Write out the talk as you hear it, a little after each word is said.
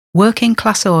Working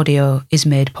Class Audio is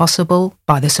made possible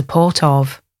by the support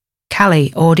of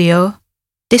Kali Audio,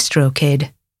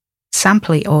 DistroKid,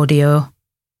 Sampley Audio,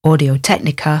 Audio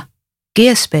Technica,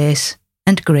 Gearspace,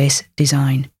 and Grace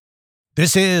Design.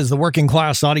 This is the Working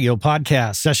Class Audio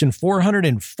Podcast, session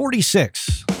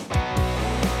 446.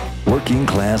 Working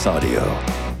Class Audio,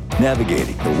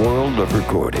 navigating the world of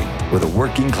recording with a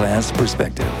working class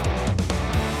perspective.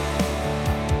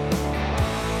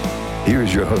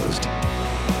 Here's your host,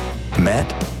 Matt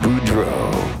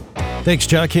Boudreau. Thanks,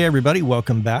 Chuck. Hey, everybody.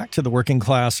 Welcome back to the Working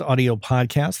Class Audio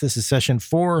Podcast. This is session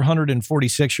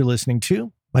 446 you're listening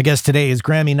to. My guest today is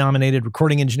Grammy-nominated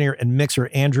recording engineer and mixer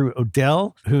Andrew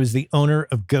Oedel, who is the owner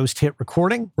of Ghost Hit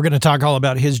Recording. We're going to talk all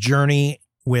about his journey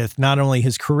with not only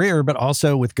his career, but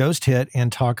also with Ghost Hit,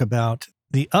 and talk about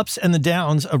the ups and the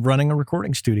downs of running a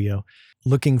recording studio.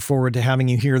 Looking forward to having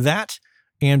you hear that.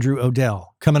 Andrew Oedel,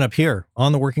 coming up here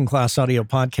on the Working Class Audio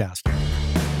Podcast.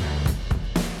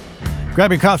 Grab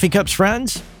your coffee cups,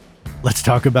 friends. Let's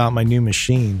talk about my new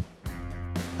machine.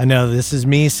 I know this is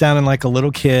me sounding like a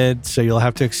little kid, so you'll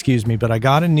have to excuse me, but I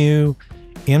got a new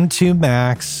M2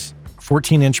 Max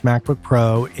 14-inch MacBook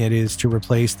Pro. It is to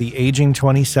replace the aging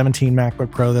 2017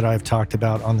 MacBook Pro that I've talked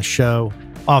about on the show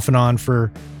off and on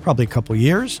for probably a couple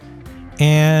years.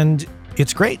 And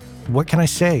it's great. What can I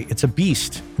say? It's a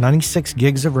beast. 96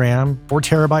 gigs of RAM, 4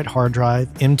 terabyte hard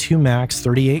drive, M2 Max,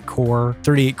 38 core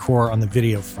on the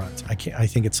video front. I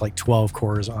think it's like 12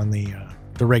 cores on the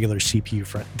regular CPU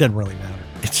front. Doesn't really matter.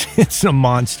 It's a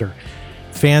monster.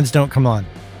 Fans don't come on.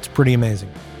 It's pretty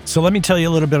amazing. So let me tell you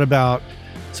a little bit about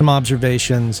some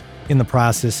observations in the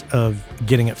process of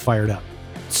getting it fired up.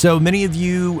 So many of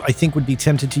you, I think, would be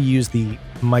tempted to use the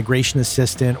migration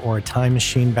assistant or a time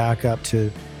machine backup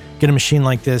to get a machine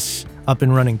like this up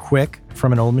and running quick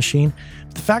from an old machine.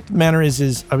 But the fact of the matter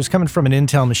is I was coming from an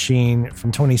Intel machine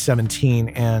from 2017,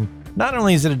 and not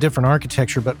only is it a different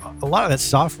architecture, but a lot of that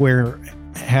software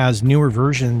has newer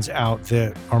versions out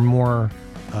that are more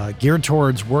geared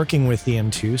towards working with the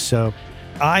M2. So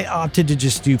I opted to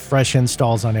just do fresh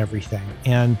installs on everything.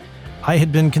 And I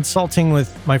had been consulting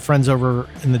with my friends over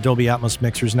in the Dolby Atmos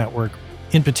Mixers Network,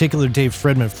 in particular Dave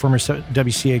Fredman, former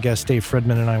WCA guest Dave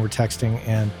Fredman and I were texting,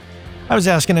 and I was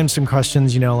asking him some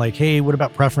questions, like, hey, what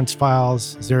about preference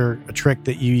files? Is there a trick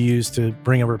that you use to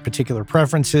bring over particular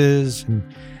preferences?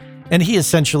 And he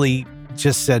essentially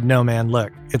just said, no, man,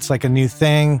 look, it's like a new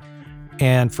thing.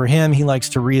 And for him, he likes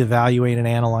to reevaluate and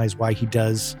analyze why he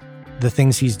does the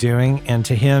things he's doing. And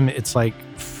to him, it's like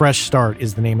fresh start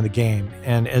is the name of the game.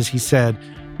 And as he said,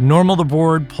 normal the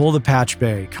board, pull the patch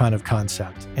bay kind of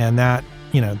concept. And that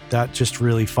just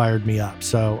really fired me up.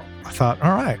 So I thought,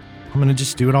 all right, I'm going to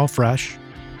just do it all fresh,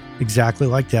 exactly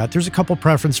like that. There's a couple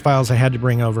preference files I had to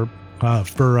bring over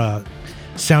for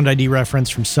sound ID reference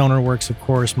from SonarWorks, of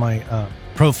course. My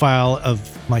profile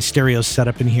of my stereo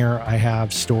setup in here I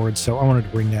have stored, so I wanted to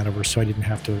bring that over so I didn't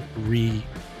have to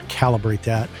recalibrate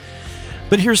that.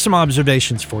 But here's some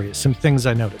observations for you, some things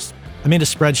I noticed. I made a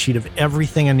spreadsheet of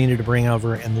everything I needed to bring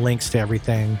over and links to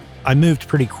everything. I moved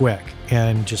pretty quick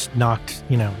and just knocked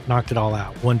it all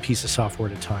out, one piece of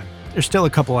software at a time. There's still a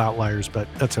couple outliers, but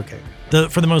that's okay.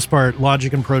 For the most part,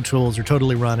 Logic and Pro Tools are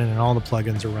totally running and all the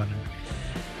plugins are running.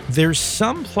 There's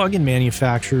some plugin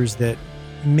manufacturers that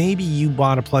maybe you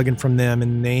bought a plugin from them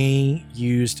and they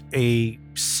used a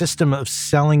system of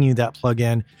selling you that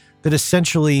plugin that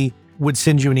essentially would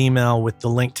send you an email with the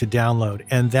link to download.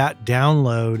 And that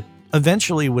download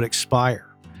eventually would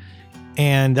expire.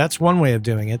 And that's one way of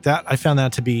doing it. I found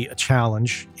that to be a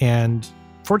challenge. And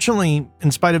fortunately,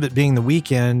 in spite of it being the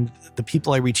weekend, the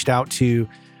people I reached out to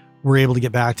were able to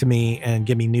get back to me and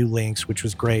give me new links, which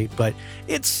was great. But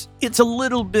it's a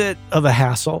little bit of a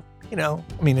hassle.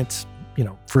 It's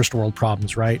first world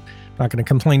problems, right? Not going to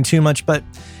complain too much, but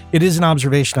it is an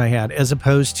observation I had, as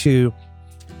opposed to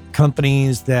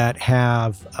companies that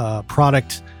have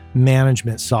product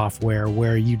management software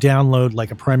where you download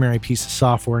like a primary piece of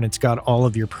software and it's got all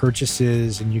of your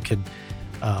purchases and you can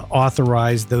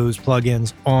authorize those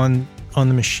plugins on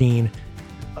the machine.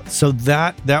 So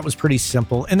that was pretty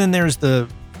simple. And then there's the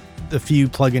few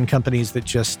plugin companies that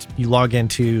just you log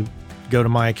into, go to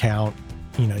my account,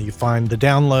 you find the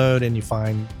download and you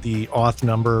find the auth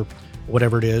number,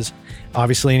 whatever it is.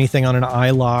 Obviously, anything on an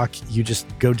iLock, you just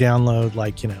go download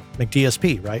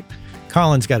McDSP, right?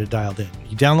 Colin's got it dialed in.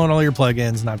 You download all your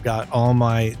plugins and I've got all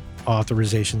my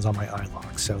authorizations on my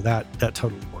iLock. So that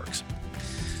totally works.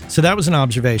 So that was an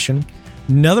observation.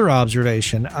 Another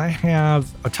observation, I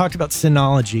talked about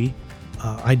Synology.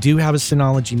 I do have a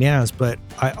Synology NAS, but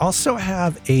I also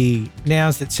have a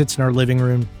NAS that sits in our living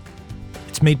room.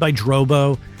 It's made by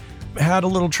Drobo. had a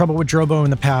little trouble with Drobo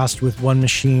in the past with one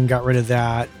machine, got rid of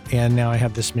that. And now I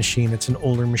have this machine. It's an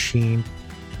older machine,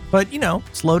 but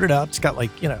it's loaded up. It's got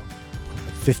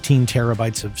 15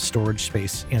 terabytes of storage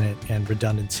space in it and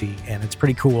redundancy, and it's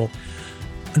pretty cool.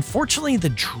 Unfortunately, the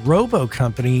Drobo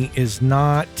company is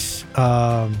not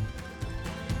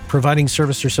providing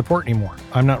service or support anymore.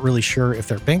 I'm not really sure if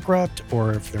they're bankrupt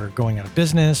or if they're going out of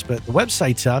business, but the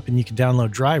website's up and you can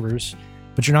download drivers,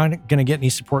 but you're not going to get any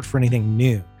support for anything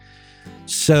new.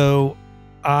 So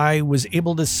I was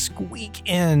able to squeak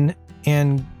in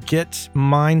and get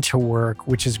mine to work,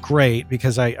 which is great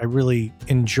because I really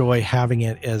enjoy having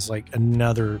it as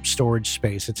another storage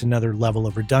space. It's another level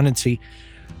of redundancy.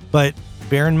 But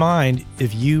bear in mind,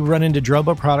 if you run into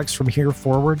Drobo products from here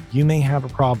forward, you may have a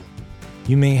problem.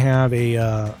 You may have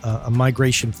a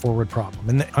migration forward problem.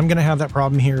 And I'm going to have that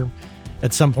problem here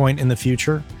at some point in the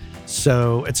future.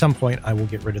 So at some point I will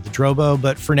get rid of the Drobo,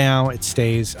 but for now it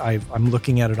stays. I'm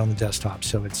looking at it on the desktop,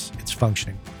 so it's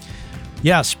functioning.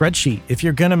 Yeah, spreadsheet. If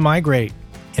you're going to migrate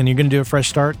and you're going to do a fresh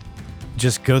start,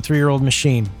 just go through your old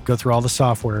machine, go through all the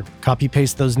software, copy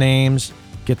paste those names,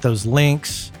 get those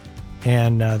links,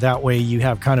 and that way you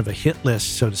have kind of a hit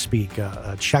list, so to speak,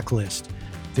 a checklist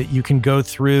that you can go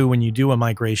through when you do a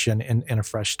migration and a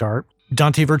fresh start.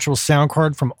 Dante Virtual Sound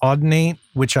Card from Audinate,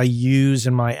 which I use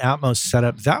in my Atmos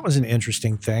setup, that was an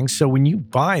interesting thing. So when you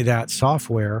buy that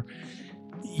software,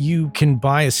 you can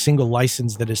buy a single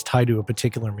license that is tied to a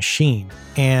particular machine.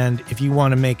 And if you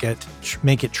want to make it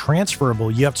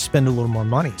transferable, you have to spend a little more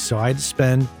money. So I had to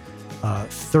spend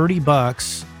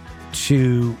 $30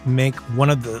 to make one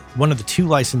of the two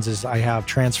licenses I have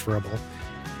transferable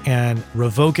and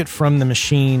revoke it from the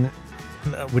machine,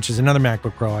 which is another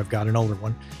MacBook Pro. I've got an older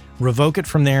one. Revoke it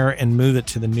from there and move it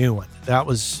to the new one. That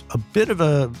was a bit of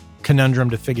a conundrum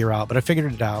to figure out, but I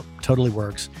figured it out. Totally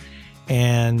works.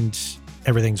 And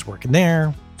everything's working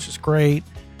there, which is great.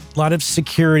 A lot of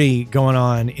security going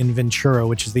on in Ventura,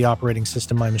 which is the operating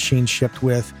system my machine shipped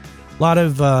with. A lot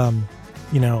of,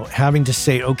 having to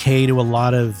say okay to a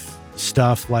lot of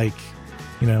stuff like,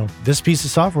 this piece of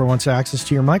software wants access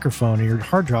to your microphone or your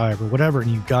hard drive or whatever,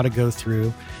 and you've got to go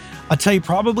through. I'll tell you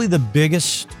probably the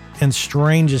biggest and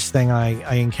strangest thing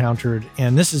I encountered,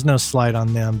 and this is no slight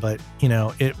on them, but,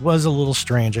 it was a little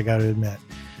strange, I got to admit.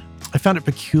 I found it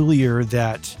peculiar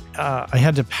that I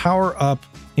had to power up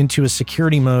into a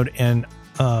security mode and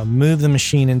move the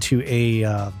machine into a,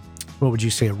 a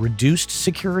reduced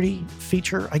security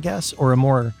feature, I guess, or a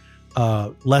more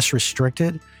less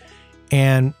restricted.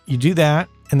 And you do that,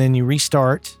 and then you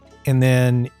restart, and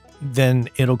then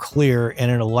it'll clear and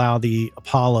it'll allow the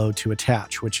Apollo to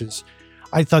attach,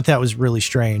 I thought that was really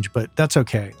strange, but that's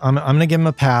okay. I'm going to give them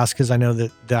a pass because I know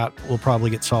that will probably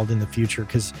get solved in the future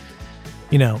because,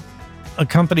 a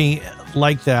company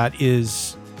like that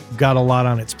is got a lot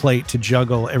on its plate to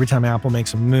juggle. Every time Apple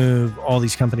makes a move, all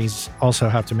these companies also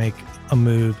have to make a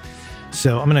move.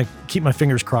 So I'm going to keep my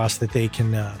fingers crossed that they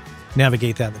can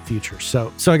navigate that in the future.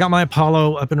 So I got my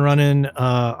Apollo up and running.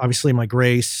 Obviously my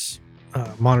Grace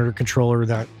monitor controller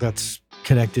that's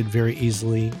connected very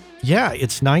easily. Yeah,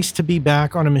 it's nice to be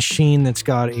back on a machine that's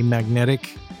got a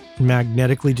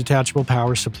magnetically detachable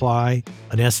power supply,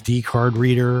 an SD card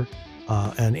reader,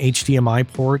 an HDMI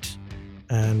port,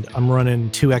 and I'm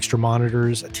running 2 extra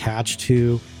monitors attached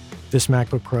to this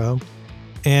MacBook Pro,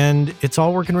 and it's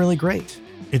all working really great.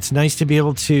 It's nice to be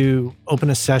able to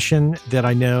open a session that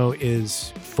I know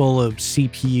is full of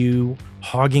CPU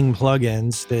hogging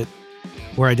plugins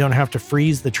where I don't have to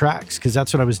freeze the tracks, because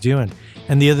that's what I was doing.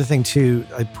 And the other thing too,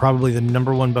 probably the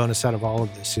number one bonus out of all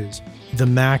of this is the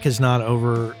Mac is not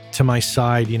over to my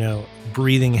side,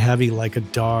 breathing heavy like a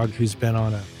dog who's been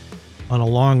on a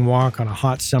long walk on a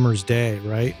hot summer's day,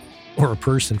 right? Or a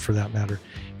person for that matter.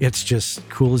 It's just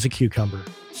cool as a cucumber.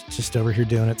 It's just over here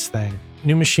doing its thing.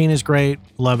 New machine is great,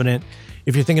 loving it.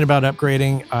 If you're thinking about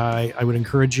upgrading, I would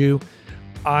encourage you.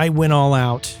 I went all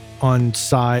out on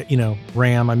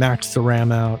RAM. I maxed the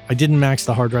RAM out. I didn't max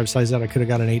the hard drive size out. I could have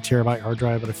got an 8 terabyte hard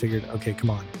drive, but I figured, okay, come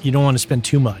on. You don't want to spend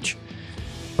too much,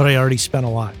 but I already spent a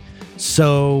lot.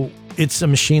 So it's a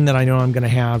machine that I know I'm going to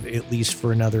have at least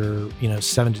for another,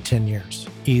 7 to 10 years.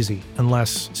 Easy,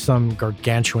 unless some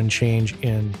gargantuan change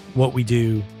in what we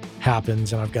do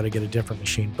happens and I've got to get a different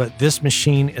machine. But this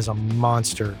machine is a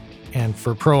monster. And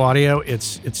for pro audio,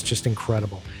 it's just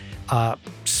incredible.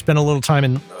 Spent a little time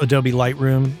in Adobe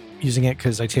Lightroom using it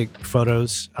because I take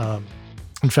photos.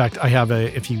 In fact, I have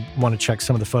if you want to check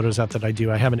some of the photos out that I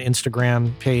do, I have an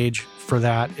Instagram page for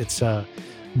that. It's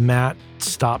Matt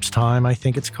Stops Time, I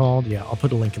think it's called. Yeah, I'll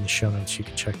put a link in the show notes. You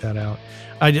can check that out.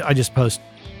 I just post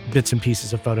bits and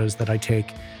pieces of photos that I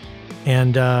take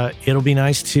And it'll be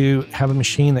nice to have a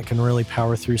machine that can really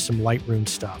power through some Lightroom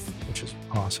stuff, which is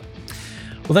awesome.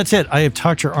 Well, that's it. I have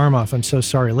talked your arm off. I'm so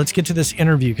sorry. Let's get to this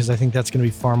interview because I think that's going to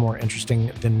be far more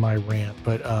interesting than my rant.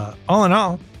 But all in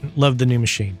all, love the new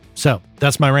machine. So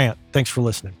that's my rant. Thanks for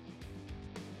listening.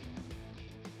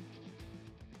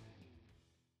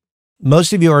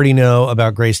 Most of you already know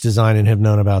about Grace Design and have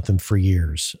known about them for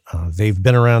years. They've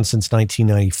been around since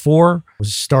 1994. It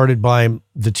was started by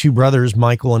the two brothers,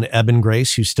 Michael and Eben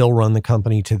Grace, who still run the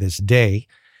company to this day.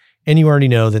 And you already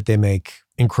know that they make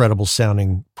incredible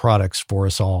sounding products for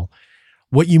us all.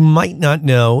 What you might not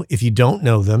know if you don't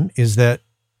know them is that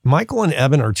Michael and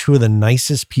Eben are two of the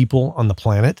nicest people on the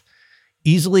planet,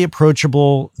 easily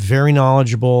approachable, very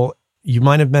knowledgeable. You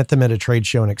might have met them at a trade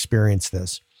show and experienced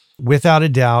this. Without a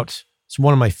doubt, it's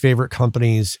one of my favorite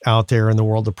companies out there in the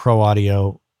world of pro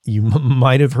audio. You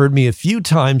might have heard me a few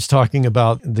times talking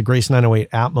about the Grace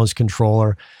 908 Atmos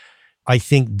controller. I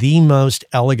think the most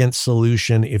elegant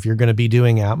solution, if you're going to be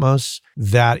doing Atmos,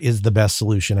 that is the best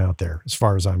solution out there, as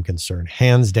far as I'm concerned,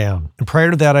 hands down. And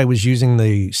prior to that, I was using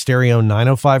the Stereo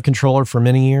 905 controller for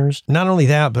many years. Not only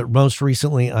that, but most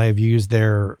recently, I've used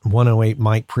their 108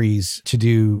 mic pre's to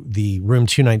do the Room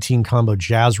 219 combo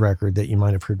jazz record that you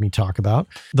might have heard me talk about.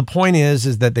 The point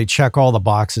is that they check all the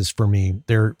boxes for me.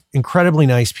 They're incredibly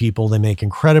nice people. They make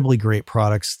incredibly great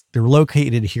products. They're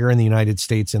located here in the United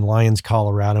States in Lyons,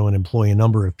 Colorado, and employ a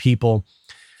number of people.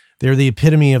 They're the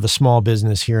epitome of a small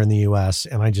business here in the US,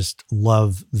 and I just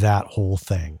love that whole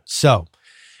thing. So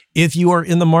if you are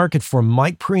in the market for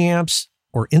mic preamps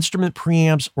or instrument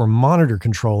preamps or monitor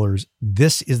controllers,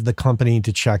 this is the company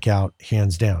to check out,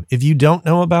 hands down. If you don't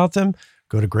know about them,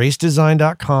 go to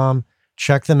gracedesign.com,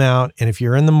 check them out. And if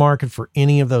you're in the market for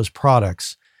any of those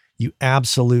products, you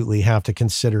absolutely have to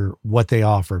consider what they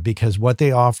offer, because what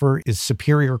they offer is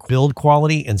superior build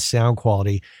quality and sound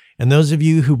quality. And those of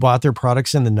you who bought their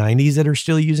products in the 90s that are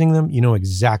still using them, you know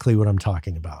exactly what I'm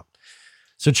talking about.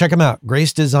 So check them out,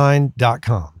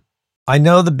 gracedesign.com. I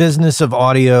know the business of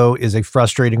audio is a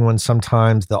frustrating one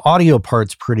sometimes. The audio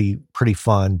part's pretty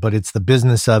fun, but it's the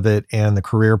business of it and the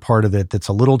career part of it that's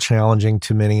a little challenging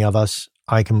to many of us.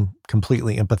 I can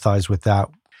completely empathize with that.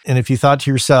 And if you thought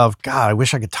to yourself, God, I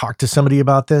wish I could talk to somebody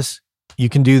about this, you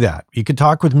can do that. You could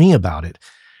talk with me about it.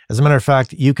 As a matter of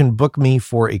fact, you can book me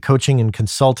for a coaching and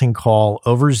consulting call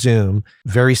over Zoom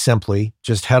very simply.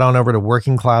 Just head on over to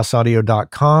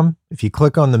workingclassaudio.com. If you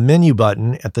click on the menu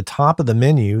button at the top of the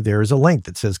menu, there is a link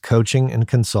that says Coaching and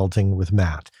Consulting with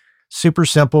Matt. Super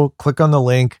simple. Click on the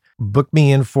link, book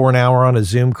me in for an hour on a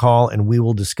Zoom call, and we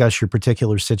will discuss your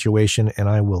particular situation, and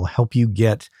I will help you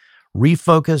get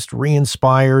refocused,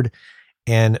 re-inspired,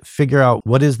 and figure out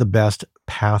what is the best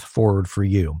path forward for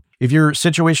you. If your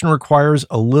situation requires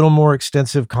a little more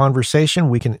extensive conversation,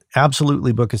 we can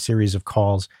absolutely book a series of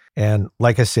calls. And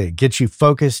like I say, get you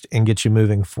focused and get you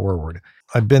moving forward.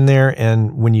 I've been there,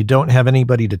 and when you don't have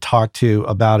anybody to talk to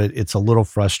about it, it's a little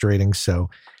frustrating. So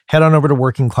head on over to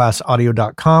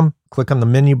workingclassaudio.com, click on the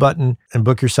menu button, and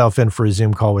book yourself in for a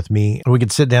Zoom call with me. And we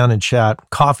could sit down and chat,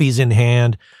 coffees in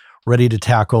hand, ready to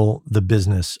tackle the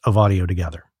business of audio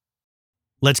together.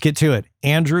 Let's get to it.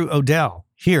 Andrew Oedel,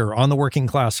 here on the Working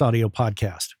Class Audio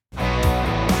Podcast.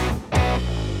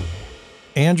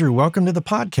 Andrew, welcome to the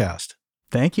podcast.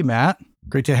 Thank you, Matt.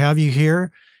 Great to have you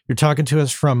here. You're talking to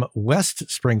us from West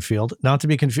Springfield, not to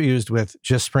be confused with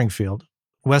just Springfield,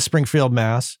 West Springfield,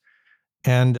 Mass.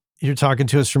 And you're talking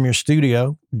to us from your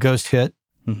studio, Ghost Hit.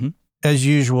 Mm-hmm. As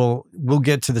usual, we'll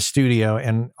get to the studio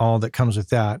and all that comes with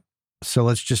that. So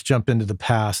let's just jump into the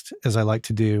past, as I like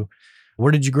to do.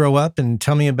 Where did you grow up? And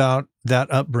tell me about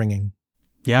that upbringing.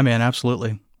 Yeah, man,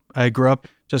 absolutely. I grew up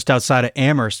just outside of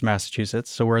Amherst,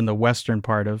 Massachusetts. So we're in the western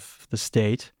part of the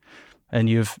state. And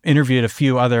you've interviewed a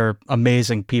few other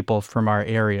amazing people from our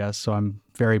area. So I'm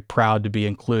very proud to be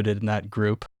included in that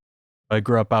group. I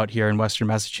grew up out here in western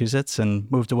Massachusetts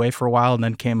and moved away for a while and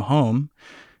then came home.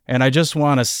 And I just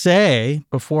want to say,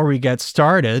 before we get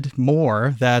started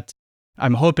more, that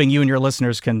I'm hoping you and your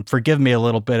listeners can forgive me a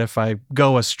little bit if I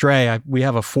go astray. We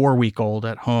have a 4-week-old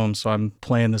at home, so I'm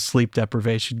playing the sleep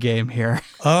deprivation game here.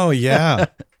 Oh, yeah.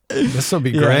 This will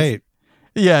be great.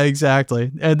 Yeah, exactly.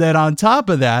 And then on top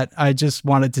of that, I just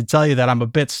wanted to tell you that I'm a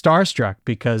bit starstruck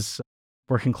because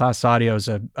Working Class Audio is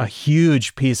a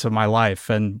huge piece of my life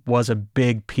and was a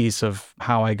big piece of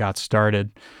how I got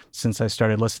started since I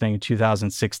started listening in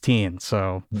 2016.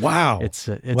 So wow, it's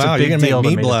a big you're deal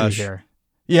make me to blush. be here.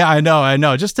 Yeah, I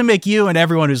know. Just to make you and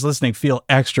everyone who's listening feel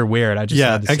extra weird. I just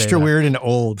had to extra say weird and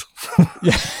old.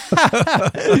 Yeah.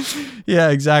 Yeah,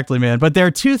 exactly, man. But there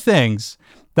are two things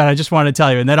that I just wanted to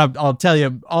tell you. And then I'll tell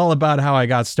you all about how I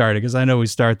got started, because I know we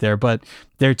start there. But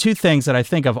there are two things that I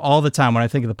think of all the time when I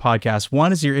think of the podcast.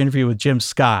 One is your interview with Jim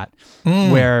Scott,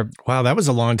 where... Wow, that was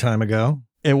a long time ago.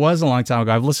 It was a long time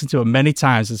ago. I've listened to it many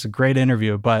times. It's a great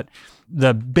interview. But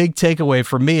the big takeaway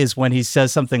for me is when he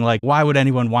says something like, why would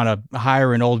anyone want to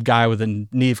hire an old guy with a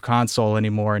Neve console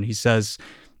anymore? And he says,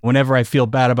 whenever I feel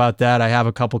bad about that, I have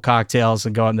a couple cocktails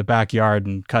and go out in the backyard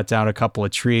and cut down a couple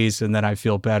of trees, and then I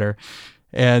feel better.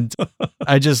 And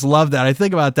I just love that. I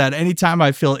think about that anytime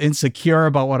I feel insecure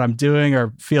about what I'm doing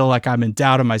or feel like I'm in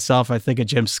doubt of myself. I think of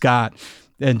Jim Scott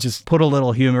and just put a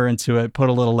little humor into it, put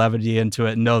a little levity into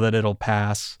it, and know that it'll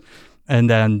pass. And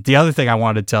then the other thing I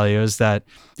wanted to tell you is that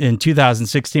in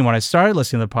 2016, when I started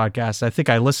listening to the podcast, I think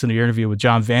I listened to your interview with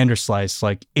John Vanderslice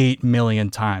like 8 million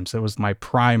times. It was my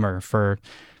primer for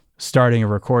starting a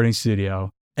recording studio.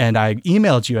 And I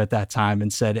emailed you at that time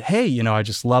and said, hey, I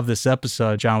just love this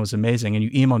episode. John was amazing. And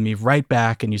you emailed me right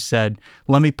back and you said,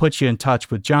 let me put you in touch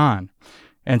with John.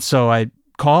 And so I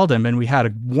called him and we had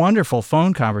a wonderful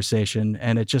phone conversation,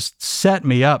 and it just set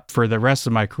me up for the rest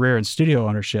of my career in studio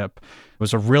ownership. It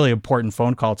was a really important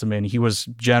phone call to me, and he was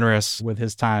generous with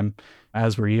his time,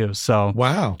 as were you. So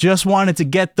wow, just wanted to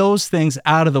get those things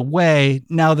out of the way.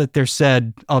 Now that they're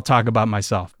said, I'll talk about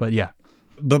myself. But yeah.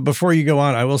 But before you go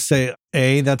on, I will say,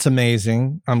 that's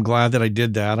amazing. I'm glad that I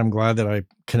did that. I'm glad that I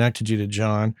connected you to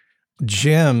John.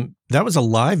 Jim, that was a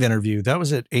live interview. That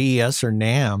was at AES or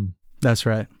NAMM. That's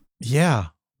right. Yeah.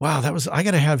 Wow. I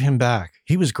got to have him back.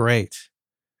 He was great.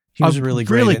 He was really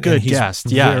great. Really good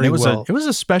guest. Yeah. And it was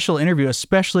a special interview,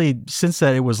 especially since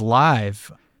that it was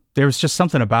live. There was just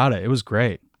something about it. It was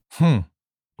great. Well,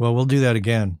 we'll do that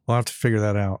again. We'll have to figure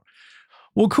that out.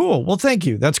 Well, cool. Well, thank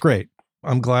you. That's great.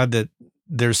 I'm glad that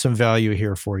there's some value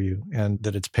here for you and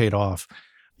that it's paid off.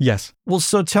 Yes. Well,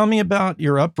 so tell me about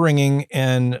your upbringing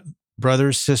and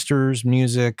brothers, sisters,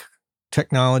 music,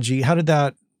 technology. How did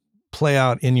that play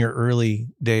out in your early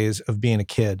days of being a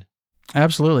kid?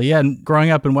 Absolutely. Yeah. And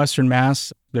growing up in Western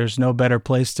Mass, there's no better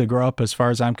place to grow up as far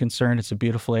as I'm concerned. It's a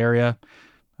beautiful area.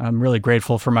 I'm really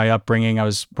grateful for my upbringing. I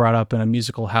was brought up in a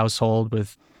musical household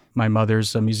with my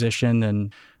mother's a musician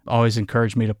and always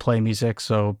encouraged me to play music.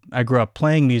 So I grew up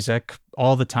playing music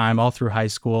all the time, all through high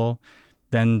school,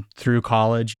 then through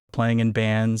college, playing in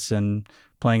bands and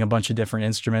playing a bunch of different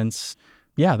instruments.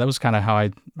 Yeah, that was kind of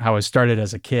how I started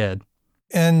as a kid.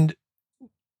 And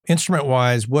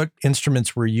instrument-wise, what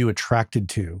instruments were you attracted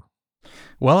to?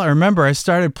 Well, I remember I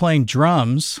started playing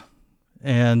drums,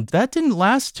 and that didn't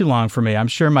last too long for me. I'm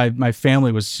sure my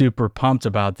family was super pumped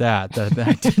about that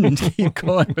I didn't keep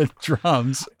going with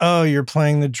drums. Oh, you're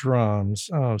playing the drums.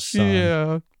 Oh, son.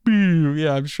 Yeah.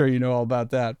 Yeah, I'm sure you know all about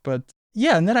that. But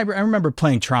yeah, and then I remember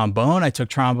playing trombone. I took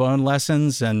trombone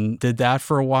lessons and did that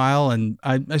for a while. And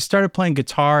I started playing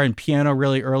guitar and piano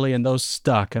really early, and those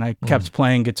stuck. And I kept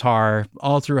playing guitar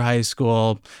all through high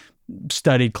school,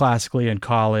 studied classically in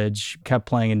college, kept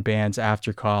playing in bands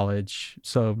after college.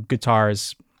 So guitar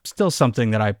is still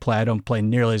something that I play. I don't play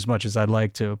nearly as much as I'd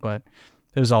like to, but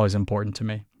it was always important to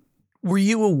me. Were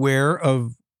you aware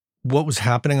of what was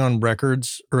happening on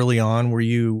records early on? Were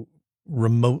you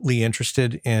remotely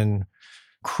interested in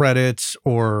credits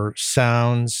or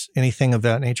sounds, anything of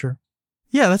that nature?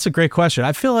 Yeah, that's a great question.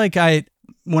 I feel like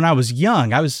when I was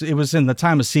young, it was in the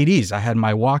time of CDs. I had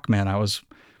my Walkman. I was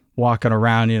walking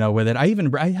around, with it.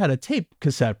 I had a tape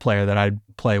cassette player that I'd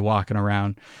play walking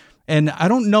around. And I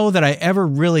don't know that I ever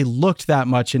really looked that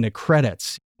much into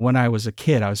credits. When I was a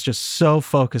kid, I was just so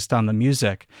focused on the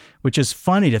music, which is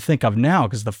funny to think of now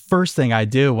because the first thing I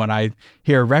do when I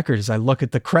hear a record is I look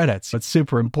at the credits. It's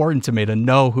super important to me to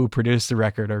know who produced the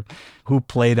record or who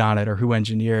played on it or who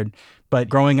engineered. But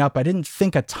growing up, I didn't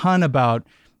think a ton about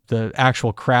the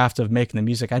actual craft of making the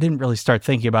music. I didn't really start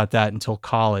thinking about that until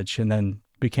college, and then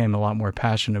became a lot more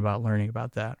passionate about learning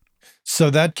about that. So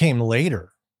that came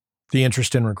later, the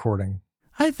interest in recording.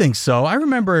 I think so. I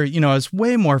remember, I was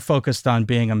way more focused on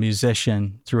being a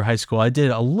musician through high school. I did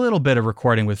a little bit of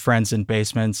recording with friends in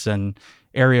basements and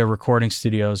area recording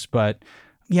studios. But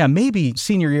yeah, maybe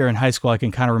senior year in high school, I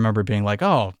can kind of remember being like,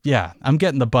 oh, yeah, I'm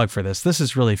getting the bug for this. This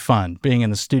is really fun being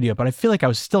in the studio. But I feel like I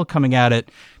was still coming at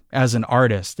it as an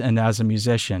artist and as a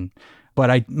musician.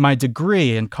 But my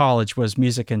degree in college was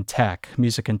music and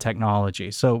technology.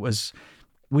 So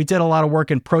we did a lot of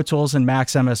work in Pro Tools and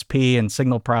Max MSP and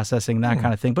signal processing, that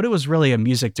kind of thing. But it was really a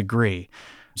music degree.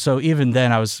 So even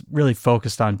then, I was really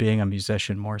focused on being a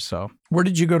musician more so. Where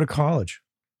did you go to college?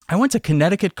 I went to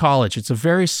Connecticut College. It's a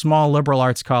very small liberal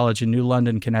arts college in New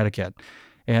London, Connecticut.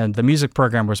 And the music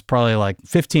program was probably like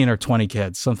 15 or 20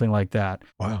 kids, something like that.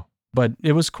 Wow. But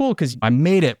it was cool because I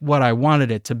made it what I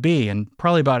wanted it to be. And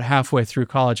probably about halfway through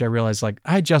college, I realized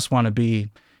I just want to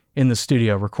be in the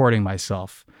studio recording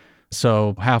myself.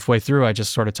 So halfway through, I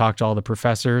just sort of talked to all the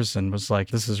professors and was like,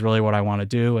 this is really what I want to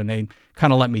do. And they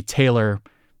kind of let me tailor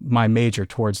my major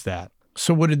towards that.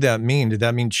 So what did that mean? Did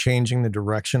that mean changing the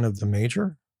direction of the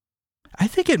major? I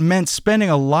think it meant spending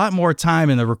a lot more time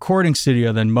in the recording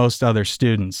studio than most other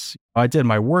students. I did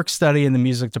my work study in the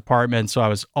music department, so I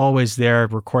was always there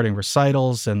recording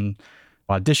recitals and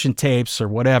audition tapes or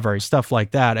whatever, stuff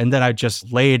like that. And then I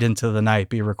just laid into the night,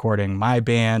 be recording my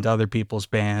band, other people's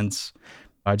bands.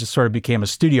 I just sort of became a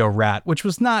studio rat, which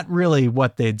was not really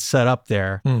what they'd set up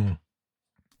there.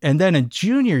 And then in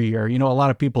junior year, a lot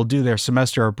of people do their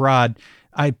semester abroad.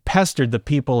 I pestered the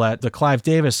people at the Clive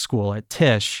Davis School at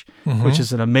Tisch, which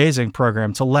is an amazing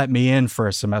program, to let me in for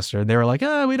a semester. They were like,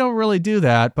 we don't really do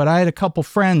that. But I had a couple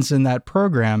friends in that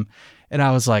program, and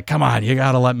I was like, come on, you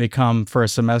got to let me come for a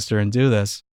semester and do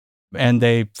this. And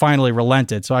they finally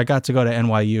relented. So I got to go to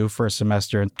NYU for a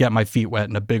semester and get my feet wet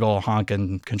in a big old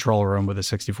honking control room with a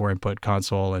 64-input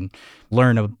console and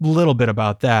learn a little bit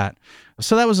about that.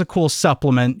 So that was a cool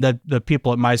supplement that the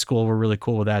people at my school were really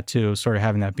cool with that too, sort of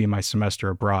having that be my semester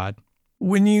abroad.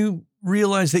 When you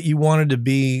realized that you wanted to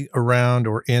be around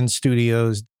or in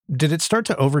studios, did it start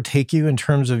to overtake you in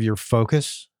terms of your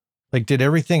focus? Did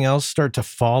everything else start to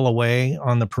fall away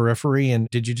on the periphery? And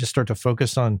did you just start to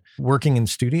focus on working in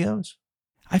studios?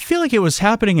 I feel like it was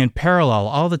happening in parallel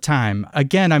all the time.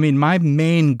 Again, my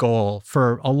main goal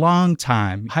for a long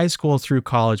time, high school through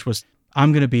college, was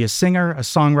I'm going to be a singer, a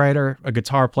songwriter, a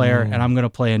guitar player, and I'm going to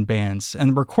play in bands.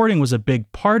 And recording was a big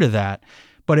part of that,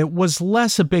 but it was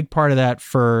less a big part of that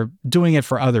for doing it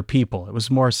for other people. It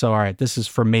was more so, all right, this is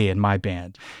for me and my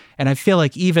band. And I feel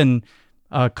like even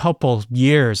a couple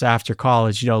years after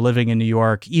college, living in New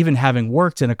York, even having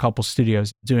worked in a couple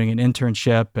studios, doing an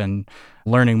internship and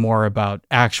learning more about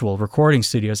actual recording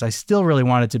studios, I still really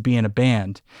wanted to be in a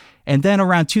band. And then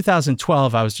around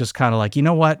 2012, I was just kind of like, you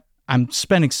know what? I'm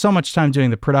spending so much time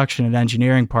doing the production and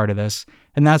engineering part of this.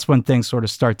 And that's when things sort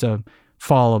of start to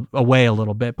fall away a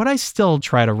little bit. But I still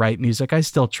try to write music. I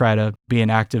still try to be an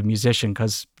active musician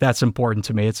because that's important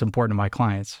to me. It's important to my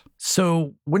clients.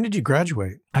 So when did you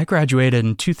graduate? I graduated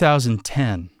in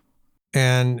 2010.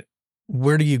 And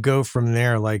where do you go from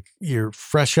there? You're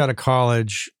fresh out of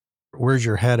college. Where's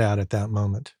your head at that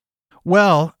moment?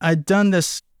 Well, I did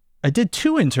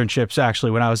 2 internships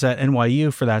actually when I was at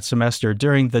NYU for that semester.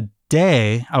 During the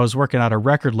day, I was working at a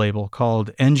record label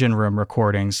called Engine Room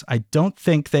Recordings. I don't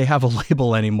think they have a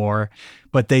label anymore,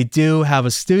 but they do have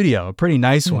a studio, a pretty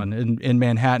nice one in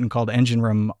Manhattan called Engine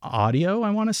Room Audio,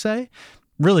 I want to say.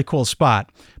 Really cool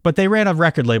spot. But they ran a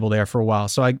record label there for a while.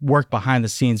 So I worked behind the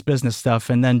scenes business stuff.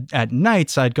 And then at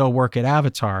nights, I'd go work at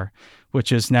Avatar,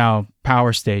 which is now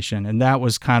Power Station. And that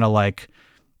was kind of like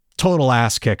total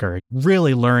ass kicker,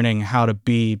 really learning how to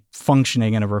be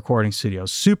functioning in a recording studio.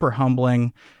 Super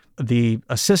humbling. The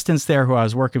assistants there who I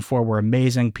was working for were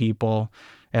amazing people.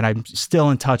 And I'm still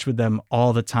in touch with them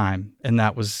all the time. And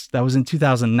that was in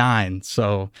 2009.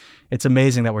 So it's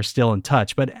amazing that we're still in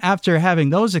touch. But after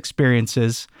having those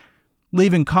experiences,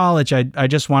 leaving college, I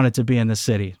just wanted to be in the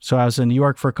city. So I was in New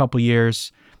York for a couple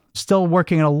years, still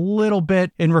working a little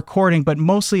bit in recording, but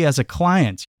mostly as a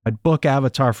client. I'd book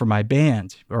Avatar for my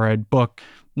band, or I'd book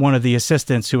one of the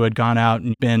assistants who had gone out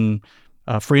and been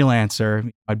a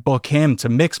freelancer. I'd book him to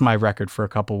mix my record for a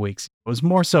couple weeks. It was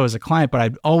more so as a client, but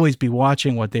I'd always be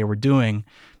watching what they were doing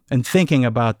and thinking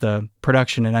about the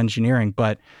production and engineering.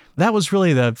 But that was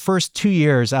really the first 2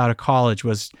 years out of college,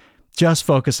 was just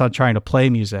focused on trying to play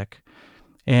music.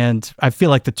 And I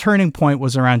feel like the turning point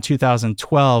was around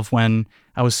 2012 when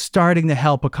I was starting to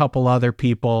help a couple other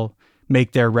people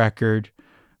make their record.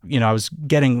 I was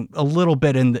getting a little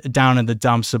bit down in the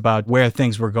dumps about where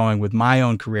things were going with my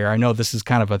own career. I know this is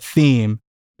kind of a theme.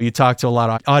 You talk to a lot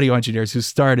of audio engineers who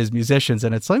start as musicians,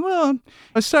 and it's like, well,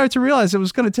 I started to realize it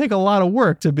was going to take a lot of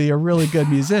work to be a really good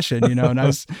musician, and I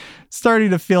was starting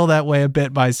to feel that way a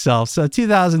bit myself. So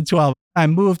 2012, I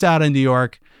moved out of New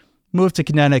York, moved to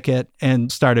Connecticut,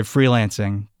 and started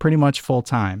freelancing pretty much full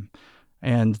time.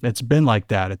 And it's been like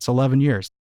that. It's 11 years.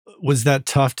 Was that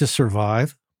tough to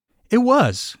survive? It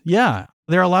was, yeah.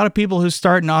 There are a lot of people who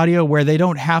start in audio where they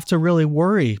don't have to really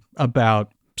worry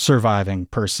about surviving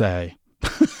per se,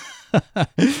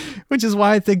 which is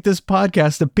why I think this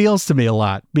podcast appeals to me a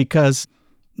lot, because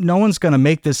no one's going to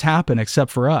make this happen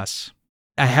except for us.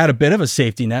 I had a bit of a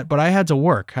safety net, but I had to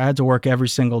work. I had to work every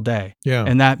single day. Yeah.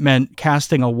 And that meant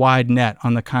casting a wide net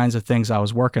on the kinds of things I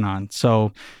was working on.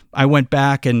 So I went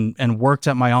back and worked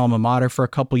at my alma mater for a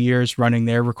couple years, running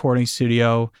their recording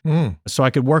studio. So I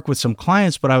could work with some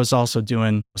clients, but I was also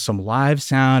doing some live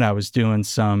sound. I was doing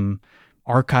some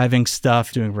archiving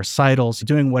stuff, doing recitals,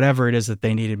 doing whatever it is that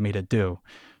they needed me to do.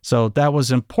 So that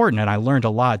was important. And I learned a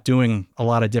lot doing a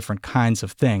lot of different kinds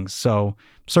of things. So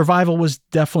survival was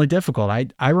definitely difficult.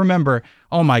 I remember,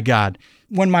 oh my God,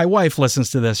 when my wife listens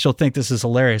to this, she'll think this is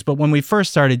hilarious. But when we first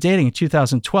started dating in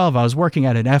 2012, I was working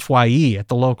at an FYE at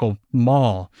the local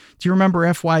mall. Do you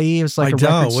remember FYE? It was like a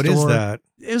record store. What is that?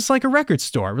 It was like a record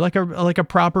store, like a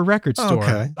proper record store.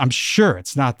 Okay. I'm sure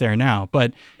it's not there now,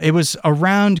 but it was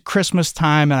around Christmas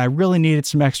time and I really needed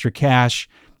some extra cash.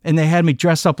 And they had me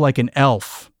dress up like an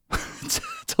elf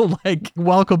to like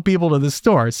welcome people to the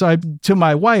store. So to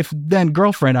my wife, then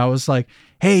girlfriend, I was like,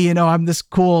 hey, I'm this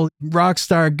cool rock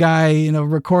star guy,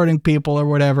 recording people or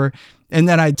whatever. And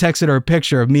then I texted her a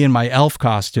picture of me in my elf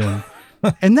costume.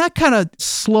 And that kind of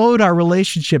slowed our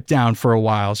relationship down for a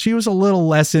while. She was a little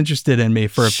less interested in me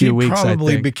for a few weeks, I think. She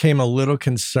probably became a little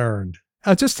concerned.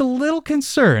 Just a little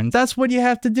concerned. That's what you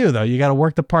have to do, though. You got to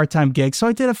work the part-time gig. So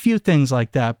I did a few things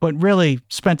like that, but really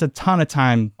spent a ton of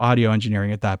time audio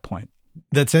engineering at that point.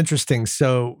 That's interesting.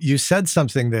 So you said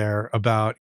something there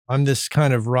about, I'm this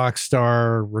kind of rock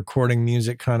star recording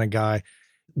music kind of guy.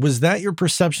 Was that your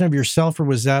perception of yourself, or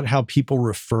was that how people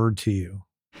referred to you?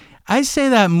 I say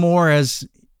that more as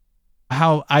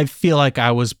how I feel like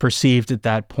I was perceived at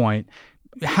that point.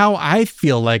 How I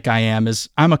feel like I am is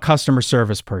I'm a customer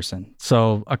service person.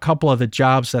 So a couple of the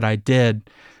jobs that I did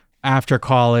after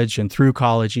college and through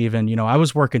college even, I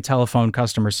was working telephone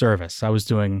customer service. I was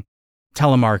doing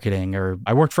telemarketing, or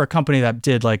I worked for a company that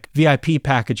did like VIP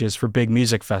packages for big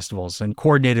music festivals and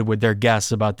coordinated with their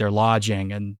guests about their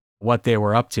lodging and what they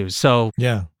were up to. So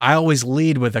yeah, I always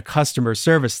lead with a customer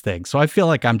service thing. So I feel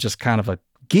like I'm just kind of a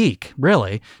geek,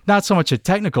 really. Not so much a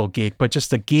technical geek, but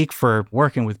just a geek for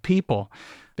working with people.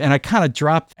 And I kind of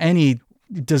dropped any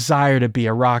desire to be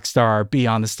a rock star or be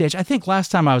on the stage. I think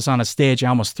last time I was on a stage, I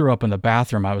almost threw up in the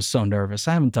bathroom. I was so nervous.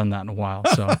 I haven't done that in a while.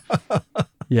 So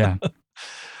yeah.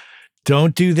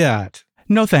 Don't do that.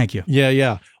 No, thank you.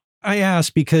 Yeah. I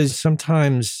ask because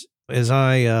sometimes as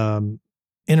I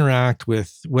interact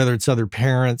with, whether it's other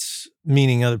parents,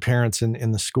 meaning other parents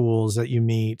in the schools that you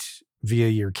meet via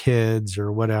your kids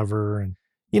or whatever, and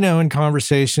in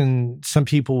conversation, some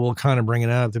people will kind of bring it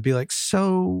up. They'll be like,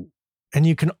 so, and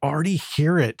you can already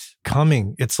hear it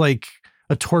coming. It's like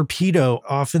a torpedo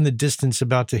off in the distance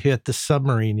about to hit the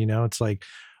submarine. It's like,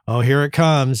 oh, here it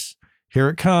comes. Here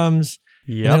it comes.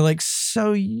 Yep. And they're like,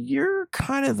 so you're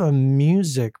kind of a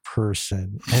music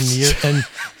person. And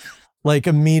like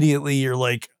immediately you're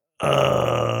like,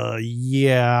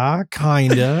 yeah,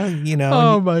 kinda,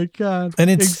 Oh my God. And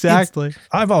exactly.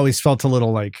 I've always felt a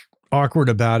little like awkward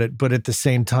about it, but at the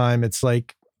same time, it's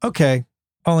like, okay,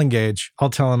 I'll engage.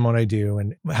 I'll tell them what I do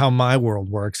and how my world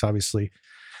works. Obviously,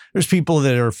 there's people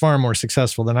that are far more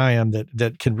successful than I am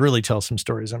that can really tell some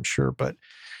stories, I'm sure, but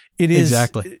it is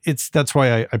exactly. That's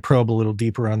why I probe a little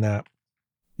deeper on that.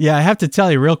 Yeah, I have to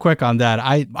tell you real quick on that.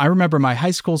 I remember my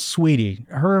high school sweetie,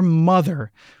 her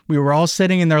mother, we were all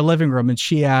sitting in their living room and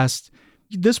she asked,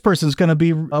 this person's going to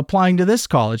be applying to this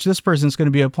college. This person's going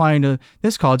to be applying to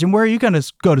this college. And where are you going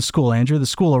to go to school, Andrew? The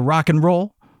School of Rock and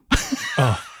Roll?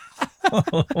 Oh.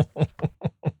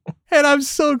 And I'm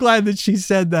so glad that she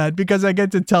said that because I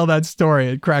get to tell that story.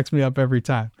 It cracks me up every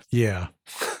time. Yeah.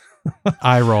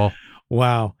 Eye roll.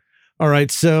 Wow. All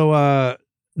right. So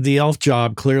the elf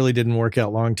job clearly didn't work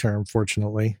out long-term,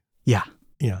 fortunately. Yeah.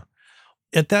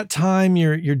 At that time,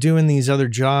 you're doing these other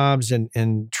jobs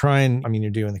and trying,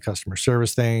 you're doing the customer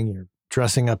service thing. You're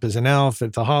dressing up as an elf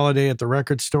at the holiday at the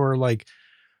record store. Like,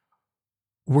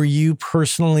 were you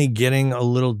personally getting a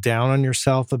little down on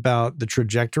yourself about the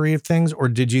trajectory of things? Or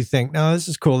did you think, no, this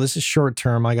is cool. This is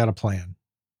short-term. I got a plan.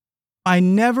 I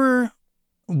never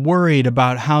worried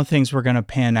about how things were going to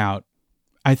pan out.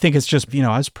 I think it's just,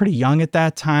 I was pretty young at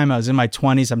that time. I was in my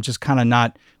 20s. I'm just kind of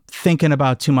not thinking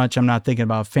about too much. I'm not thinking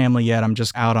about family yet. I'm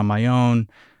just out on my own.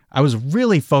 I was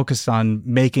really focused on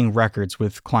making records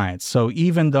with clients. So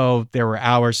even though there were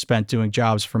hours spent doing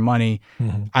jobs for money,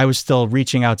 I was still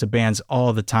reaching out to bands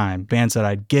all the time, bands that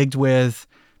I'd gigged with,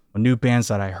 new bands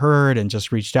that I heard and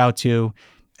just reached out to.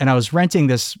 And I was renting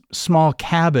this small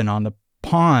cabin on the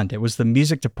pond. It was the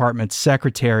music department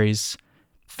secretary's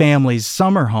family's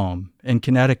summer home in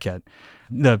Connecticut,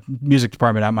 the music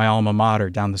department at my alma mater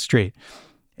down the street.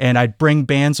 And I'd bring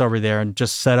bands over there and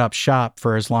just set up shop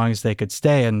for as long as they could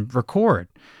stay and record.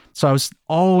 So I was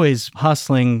always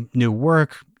hustling new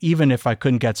work. Even if I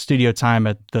couldn't get studio time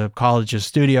at the college's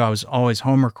studio, I was always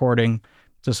home recording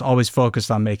just always focused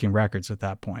on making records at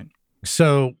that point.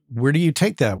 So where do you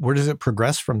take that? Where does it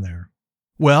progress from there?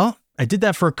 Well, I did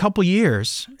that for a couple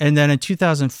years. And then in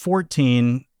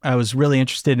 2014, I was really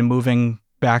interested in moving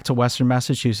back to Western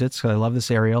Massachusetts because I love this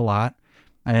area a lot.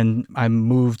 And I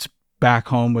moved back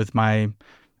home with my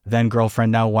then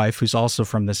girlfriend, now wife, who's also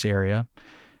from this area.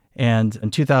 And in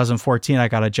 2014, I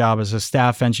got a job as a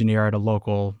staff engineer at a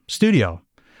local studio.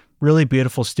 Really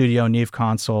beautiful studio, Neve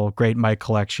console, great mic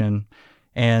collection.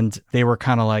 And they were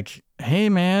kind of like, hey,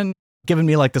 man, giving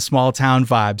me like the small town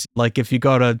vibes. Like if you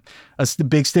go to a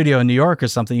big studio in New York or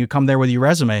something, you come there with your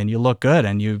resume and you look good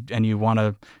and you want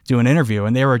to do an interview.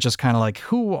 And they were just kind of like,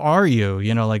 who are you?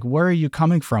 You know, like, where are you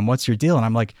coming from? What's your deal? And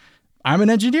I'm like, I'm an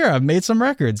engineer. I've made some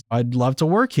records. I'd love to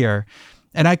work here.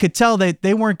 And I could tell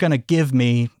they weren't going to give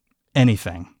me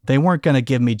anything. They weren't going to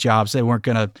give me jobs. They weren't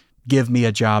going to give me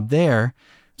a job there.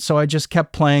 So I just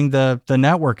kept playing the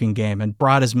networking game and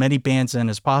brought as many bands in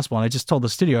as possible. And I just told the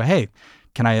studio, hey,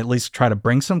 can I at least try to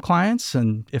bring some clients?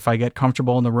 And if I get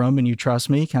comfortable in the room and you trust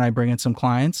me, can I bring in some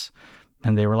clients?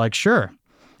 And they were like, sure.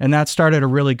 And that started a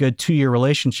really good 2-year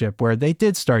relationship where they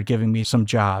did start giving me some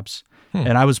jobs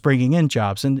and I was bringing in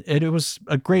jobs. And it was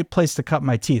a great place to cut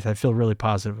my teeth. I feel really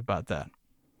positive about that.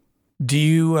 Do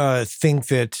you think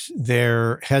that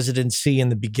their hesitancy in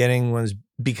the beginning was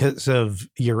because of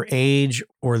your age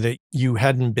or that you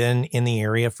hadn't been in the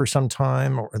area for some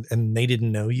time and they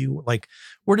didn't know you? Like,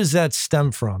 where does that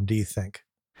stem from, do you think?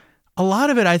 A lot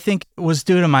of it, I think, was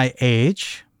due to my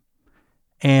age.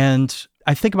 And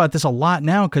I think about this a lot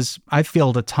now because I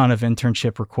field a ton of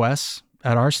internship requests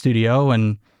at our studio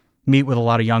and meet with a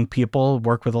lot of young people,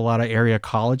 work with a lot of area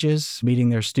colleges, meeting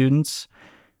their students.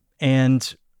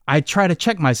 And I try to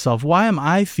check myself. Why am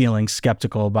I feeling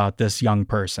skeptical about this young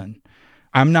person?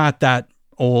 I'm not that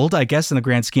old, I guess, in the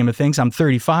grand scheme of things. I'm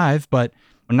 35, but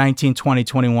 19, 20,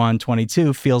 21,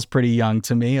 22 feels pretty young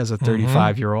to me as a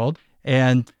 35-year-old.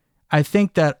 And I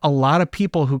think that a lot of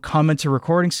people who come into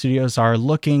recording studios are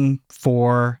looking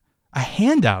for a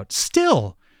handout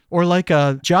still, or like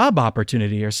a job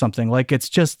opportunity or something. Like it's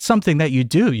just something that you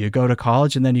do. You go to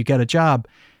college and then you get a job.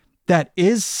 That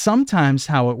is sometimes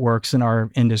how it works in our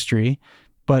industry,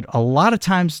 but a lot of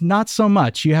times not so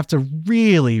much. You have to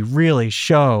really, really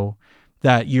show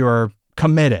that you're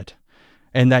committed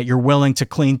and that you're willing to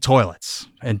clean toilets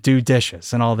and do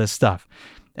dishes and all this stuff.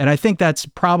 And I think that's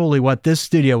probably what this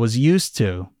studio was used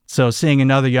to. So seeing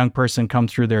another young person come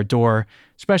through their door,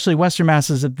 especially Western Mass,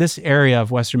 this area of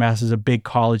Western Mass is a big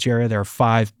college area. There are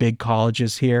 5 big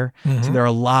colleges here. So there are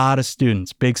a lot of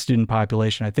students, big student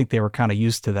population. I think they were kind of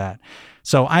used to that.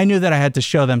 So I knew that I had to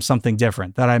show them something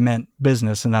different, that I meant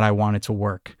business and that I wanted to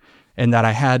work and that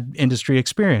I had industry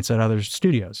experience at other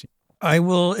studios. I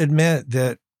will admit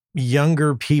that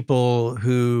younger people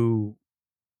who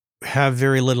have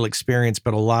very little experience,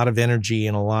 but a lot of energy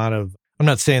and a lot of, I'm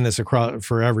not saying this across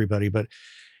for everybody, but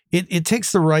it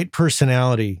takes the right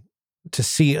personality to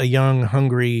see a young,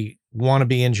 hungry,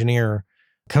 wannabe engineer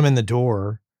come in the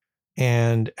door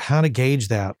and how to gauge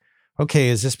that. Okay,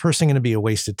 is this person going to be a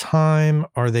waste of time?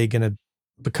 Are they going to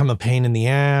become a pain in the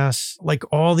ass? Like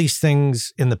all these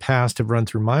things in the past have run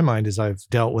through my mind as I've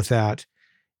dealt with that.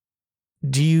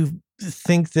 Do you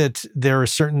think that there are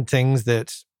certain things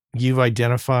that you've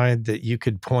identified that you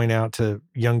could point out to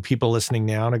young people listening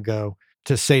now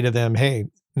to say to them, hey,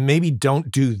 maybe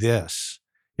don't do this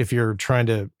if you're trying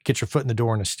to get your foot in the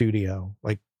door in a studio,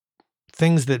 like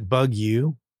things that bug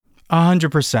you?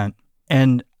 100%.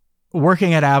 And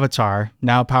working at Avatar,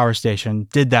 now Power Station,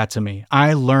 did that to me.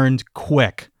 I learned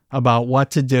quick about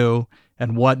what to do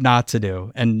and what not to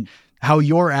do and how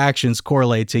your actions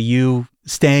correlate to you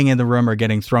staying in the room or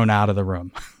getting thrown out of the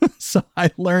room. So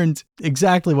I learned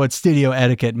exactly what studio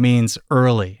etiquette means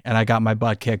early, and I got my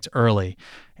butt kicked early.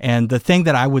 And the thing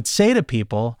that I would say to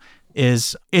people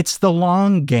is it's the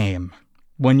long game.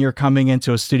 When you're coming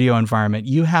into a studio environment,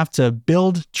 you have to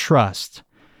build trust.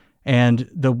 And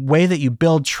the way that you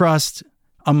build trust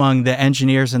among the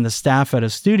engineers and the staff at a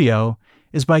studio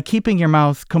is by keeping your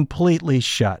mouth completely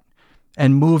shut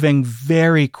and moving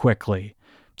very quickly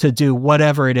to do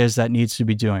whatever it is that needs to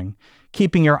be doing.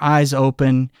 Keeping your eyes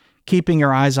open, keeping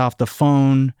your eyes off the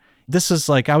phone. This is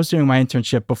like, I was doing my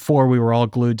internship before we were all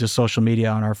glued to social media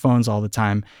on our phones all the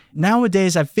time.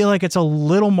 Nowadays, I feel like it's a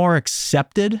little more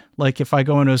accepted. Like if I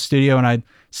go into a studio and I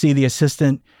see the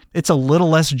assistant, it's a little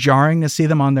less jarring to see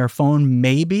them on their phone,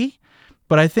 maybe.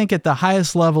 But I think at the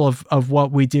highest level of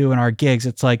what we do in our gigs,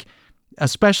 it's like,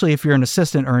 especially if you're an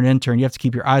assistant or an intern, you have to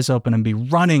keep your eyes open and be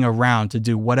running around to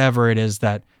do whatever it is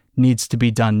that needs to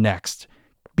be done next.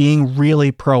 Being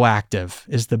really proactive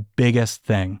is the biggest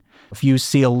thing. If you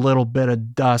see a little bit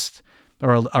of dust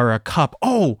or a cup.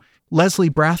 Oh, Leslie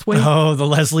Brathwaite. Oh,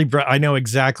 the I know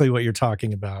exactly what you're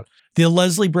talking about. The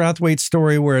Leslie Brathwaite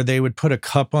story where they would put a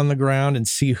cup on the ground and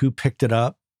see who picked it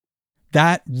up.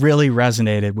 That really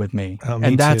resonated with me. Oh, me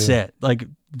and that's too. it. Like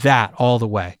that all the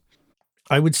way.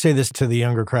 I would say this to the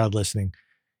younger crowd listening.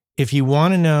 If you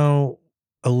want to know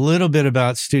a little bit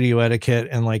about studio etiquette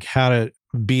and like how to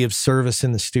be of service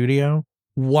in the studio,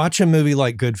 watch a movie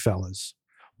like Goodfellas.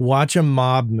 Watch a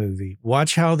mob movie.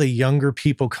 Watch how the younger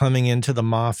people coming into the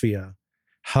mafia,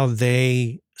 how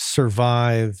they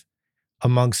survive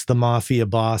amongst the mafia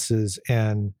bosses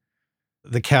and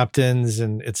the captains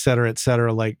and et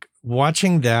cetera, like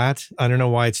watching that. I don't know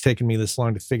why it's taken me this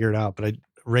long to figure it out, but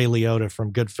Ray Liotta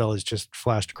from Goodfellas just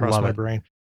flashed across my brain.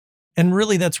 And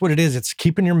really that's what it is. It's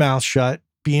keeping your mouth shut,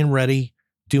 being ready,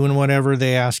 doing whatever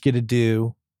they ask you to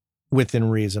do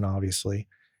within reason, obviously.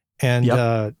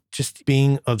 And just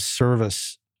being of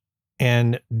service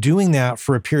and doing that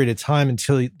for a period of time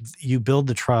until you build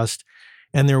the trust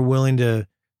and they're willing to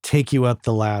take you up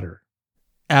the ladder.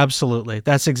 Absolutely.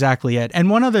 That's exactly it. And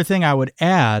one other thing I would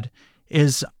add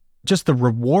is just the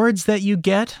rewards that you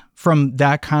get from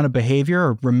that kind of behavior,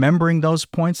 or remembering those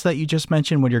points that you just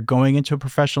mentioned when you're going into a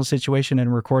professional situation in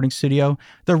a recording studio.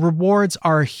 The rewards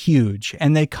are huge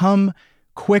and they come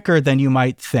quicker than you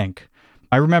might think.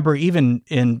 I remember even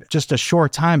in just a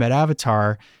short time at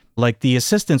Avatar, like the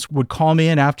assistants would call me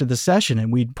in after the session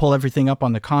and we'd pull everything up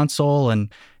on the console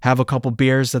and have a couple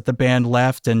beers that the band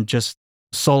left and just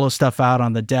solo stuff out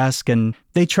on the desk. And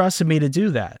they trusted me to do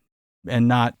that and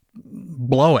not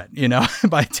blow it,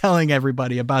 by telling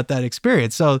everybody about that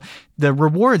experience. So the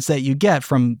rewards that you get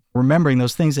from remembering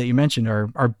those things that you mentioned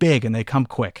are big and they come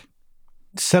quick.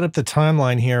 Set up the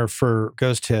timeline here for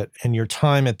Ghost Hit and your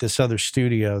time at this other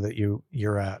studio that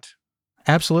you're at.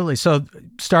 Absolutely. So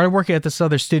started working at this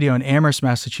other studio in Amherst,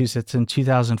 Massachusetts in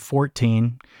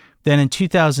 2014. Then in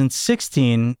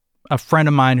 2016, a friend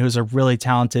of mine who's a really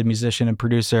talented musician and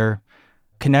producer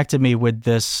connected me with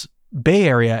this Bay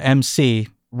Area MC,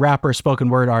 rapper, spoken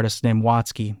word artist named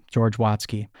George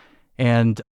Watsky.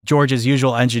 And George's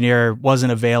usual engineer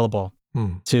wasn't available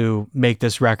to make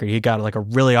this record. He got like a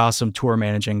really awesome tour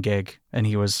managing gig and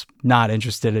he was not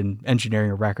interested in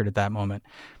engineering a record at that moment.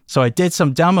 So I did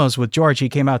some demos with George. He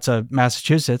came out to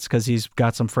Massachusetts because he's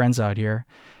got some friends out here.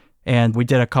 And we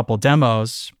did a couple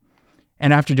demos.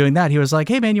 And after doing that, he was like,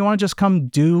 hey man, you want to just come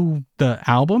do the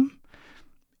album?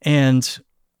 And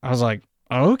I was like,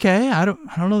 okay, I don't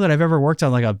know that I've ever worked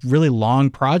on like a really long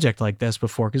project like this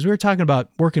before, because we were talking about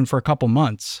working for a couple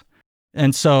months.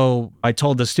 And so I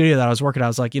told the studio that I was working, I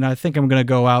was like, I think I'm going to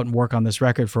go out and work on this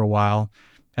record for a while.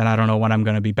 And I don't know when I'm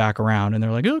going to be back around. And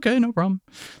they're like, okay, no problem.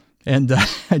 And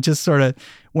I just sort of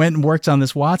went and worked on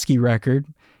this Watsky record.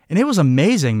 And it was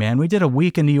amazing, man. We did a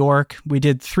week in New York. We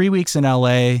did 3 weeks in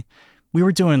LA. We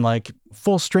were doing like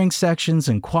full string sections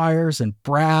and choirs and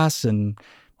brass, and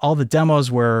all the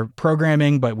demos were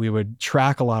programming, but we would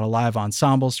track a lot of live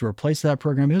ensembles to replace that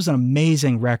program. It was an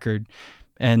amazing record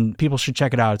and people should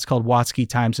check it out. It's called Watsky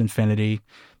Times Infinity.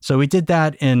 So we did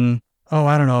that in,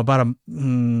 about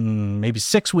maybe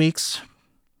 6 weeks,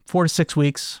 4 to 6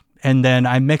 weeks. And then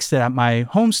I mixed it at my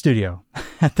home studio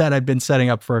that I'd been setting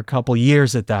up for a couple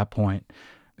years at that point.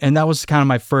 And that was kind of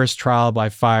my first trial by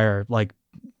fire, like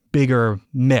bigger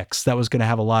mix that was going to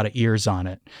have a lot of ears on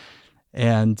it.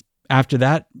 And after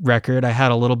that record, I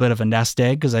had a little bit of a nest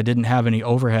egg because I didn't have any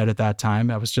overhead at that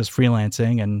time. I was just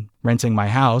freelancing and renting my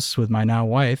house with my now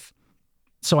wife.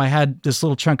 So I had this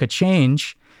little chunk of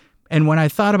change. And when I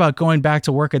thought about going back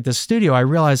to work at this studio, I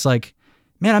realized like,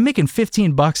 man, I'm making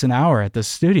 $15 an hour at this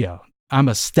studio. I'm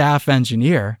a staff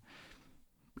engineer,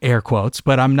 air quotes,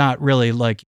 but I'm not really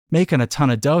like making a ton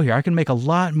of dough here. I can make a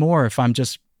lot more if I'm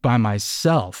just by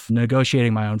myself,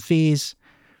 negotiating my own fees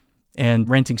and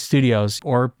renting studios,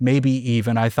 or maybe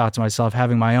even, I thought to myself,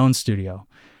 having my own studio.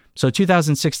 So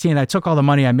 2016, I took all the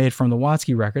money I made from the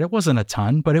Watsky record. It wasn't a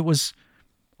ton, but it was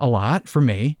a lot for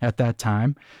me at that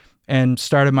time, and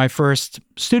started my first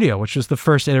studio, which was the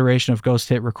first iteration of Ghost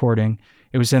Hit Recording.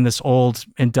 It was in this old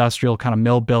industrial kind of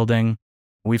mill building.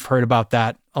 We've heard about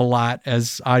that a lot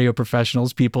as audio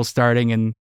professionals, people starting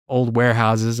in old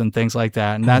warehouses and things like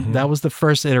that. And that was the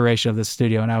first iteration of the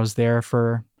studio. And I was there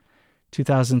for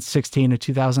 2016 to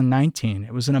 2019.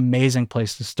 It was an amazing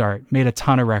place to start. Made a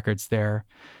ton of records there.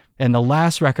 And the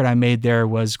last record I made there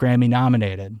was Grammy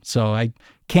nominated. So I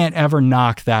can't ever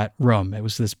knock that room. It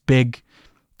was this big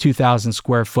 2,000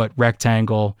 square foot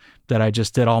rectangle that I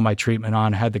just did all my treatment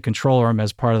on, had the control room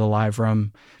as part of the live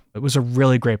room. It was a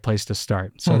really great place to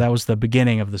start. So that was the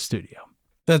beginning of the studio.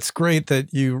 That's great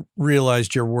that you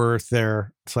realized your worth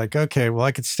there. It's like, okay, well,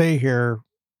 I could stay here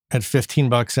at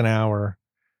 $15 an hour,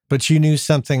 but you knew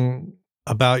something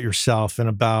about yourself and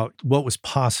about what was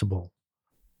possible.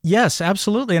 Yes,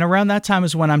 absolutely. And around that time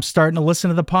is when I'm starting to listen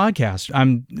to the podcast.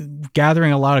 I'm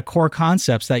gathering a lot of core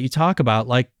concepts that you talk about,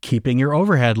 like keeping your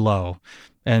overhead low.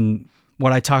 And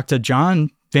what I talked to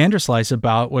John Vanderslice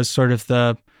about was sort of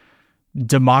the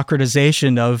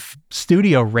democratization of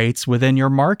studio rates within your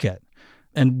market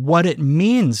and what it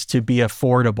means to be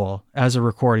affordable as a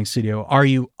recording studio. Are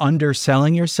you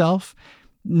underselling yourself?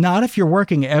 Not if you're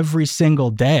working every single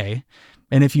day.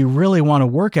 And if you really want to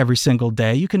work every single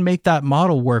day, you can make that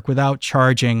model work without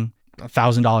charging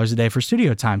 $1,000 a day for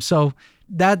studio time. So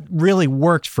that really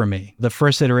worked for me. The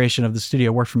first iteration of the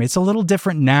studio worked for me. It's a little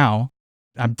different now.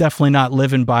 I'm definitely not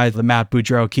living by the Matt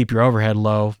Boudreau keep your overhead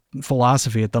low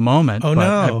philosophy at the moment. Oh,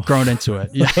 but no. I've grown into it.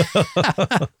 Yeah.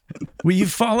 Well,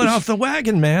 you've fallen off the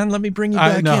wagon, man. Let me bring you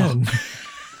back in.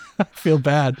 I feel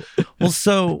bad. Well,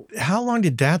 so how long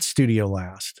did that studio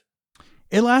last?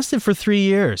 It lasted for 3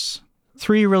 years.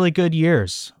 3 really good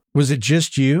years. Was it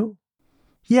just you?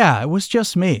 Yeah, it was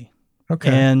just me.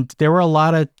 Okay. And there were a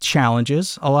lot of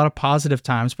challenges, a lot of positive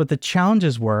times, but the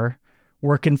challenges were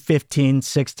working 15,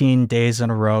 16 days in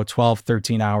a row, 12,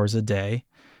 13 hours a day.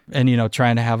 And,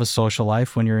 trying to have a social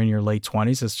life when you're in your late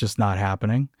 20s, it's just not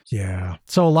happening. Yeah.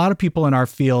 So a lot of people in our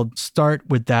field start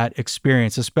with that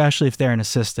experience, especially if they're an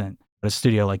assistant at a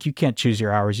studio. Like, you can't choose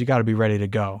your hours. You got to be ready to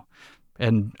go.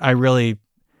 And I really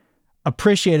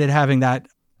appreciated having that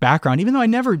background, even though I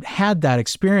never had that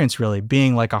experience really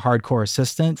being like a hardcore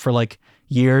assistant for like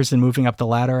years and moving up the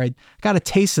ladder. I got a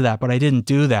taste of that, but I didn't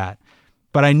do that.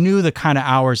 But I knew the kind of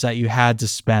hours that you had to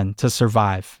spend to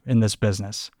survive in this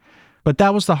business. But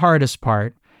that was the hardest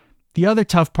part. The other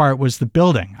tough part was the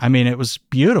building. I mean, it was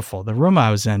beautiful, the room I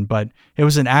was in, but it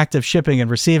was an active shipping and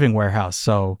receiving warehouse.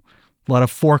 So a lot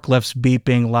of forklifts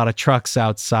beeping, a lot of trucks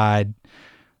outside,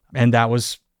 and that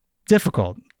was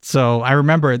difficult. So I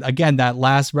remember, again, that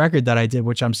last record that I did,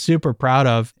 which I'm super proud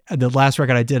of, the last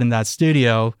record I did in that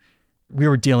studio, we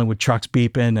were dealing with trucks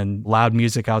beeping and loud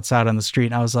music outside on the street.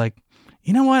 And I was like,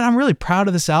 you know what? I'm really proud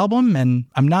of this album, and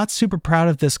I'm not super proud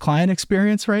of this client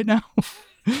experience right now.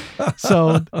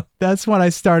 So that's when I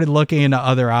started looking into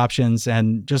other options,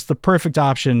 and just the perfect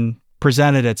option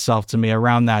presented itself to me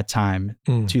around that time,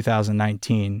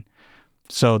 2019.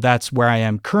 So that's where I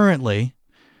am currently,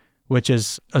 which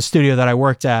is a studio that I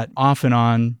worked at off and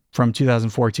on from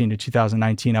 2014 to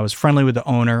 2019. I was friendly with the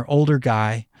owner, older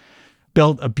guy,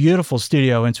 built a beautiful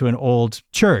studio into an old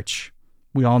church.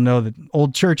 We all know that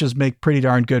old churches make pretty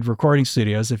darn good recording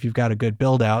studios if you've got a good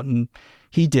build out, and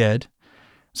he did.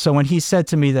 So when he said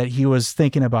to me that he was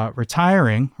thinking about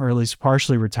retiring, or at least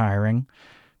partially retiring,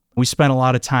 we spent a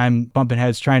lot of time bumping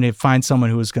heads trying to find someone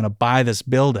who was going to buy this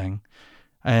building.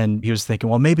 And he was thinking,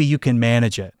 well, maybe you can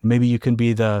manage it. Maybe you can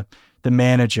be the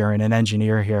manager and an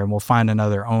engineer here, and we'll find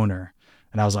another owner.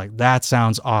 And I was like, that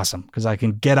sounds awesome, because I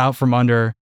can get out from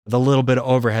under the little bit of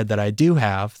overhead that I do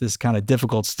have, this kind of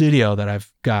difficult studio that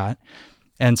I've got,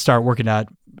 and start working at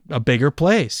a bigger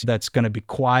place that's going to be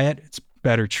quiet. It's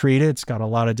better treated. It's got a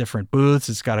lot of different booths.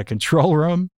 It's got a control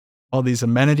room, all these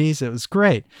amenities. It was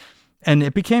great. And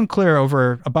it became clear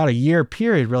over about a year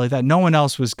period, really, that no one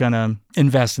else was going to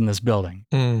invest in this building.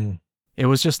 It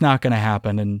was just not going to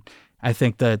happen. And I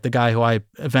think that the guy who I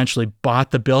eventually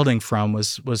bought the building from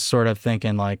was sort of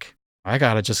thinking like, I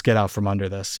got to just get out from under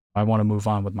this. I want to move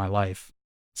on with my life.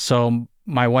 So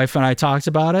my wife and I talked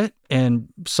about it and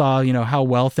saw, how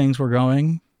well things were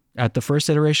going at the first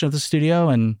iteration of the studio.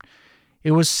 And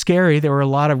it was scary. There were a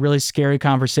lot of really scary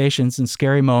conversations and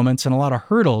scary moments and a lot of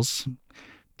hurdles.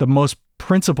 The most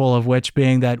principal of which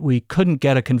being that we couldn't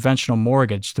get a conventional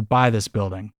mortgage to buy this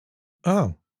building.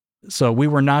 Oh. So we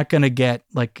were not going to get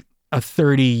like a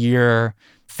 30-year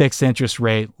fixed interest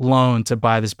rate loan to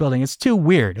buy this building. It's too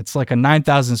weird. It's like a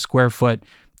 9,000 square foot,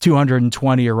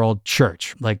 220-year-old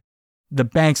church. Like, the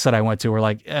banks that I went to were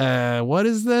like, what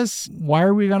is this? Why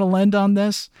are we going to lend on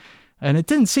this? And it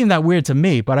didn't seem that weird to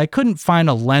me, but I couldn't find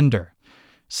a lender.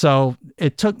 So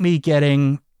it took me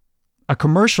getting a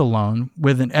commercial loan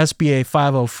with an SBA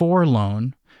 504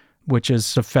 loan, which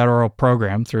is a federal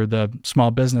program through the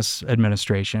Small Business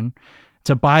Administration,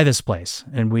 to buy this place.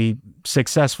 And we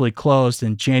successfully closed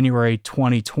in January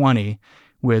 2020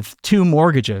 with 2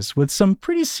 mortgages with some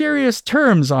pretty serious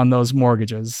terms on those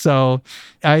mortgages. So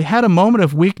I had a moment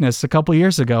of weakness a couple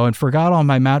years ago and forgot all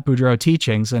my Matt Boudreau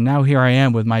teachings. And now here I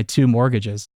am with my 2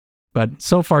 mortgages. But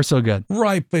so far, so good.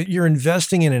 Right. But you're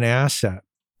investing in an asset.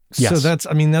 Yes. So that's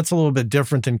a little bit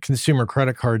different than consumer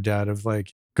credit card debt of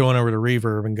like going over to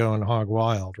Reverb and going hog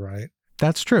wild, right?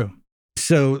 That's true.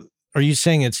 So are you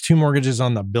saying it's 2 mortgages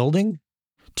on the building?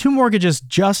 2 mortgages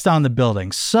just on the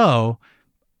building. So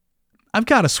I've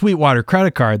got a Sweetwater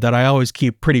credit card that I always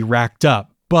keep pretty racked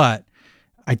up, but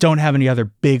I don't have any other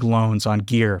big loans on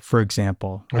gear, for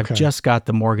example. Okay. I've just got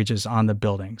the mortgages on the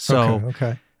building. So,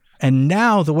 okay. And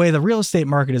now the way the real estate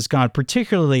market has gone,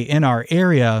 particularly in our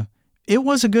area, it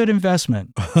was a good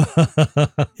investment.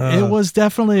 It was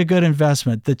definitely a good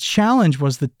investment. The challenge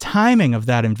was the timing of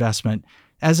that investment.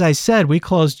 As I said, we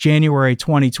closed January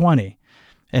 2020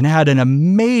 and had an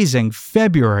amazing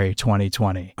February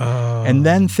 2020. And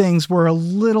then things were a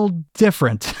little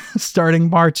different starting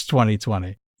March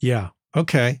 2020. Yeah.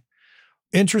 Okay.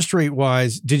 Interest rate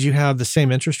wise, did you have the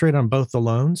same interest rate on both the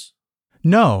loans?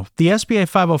 No, the SBA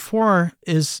 504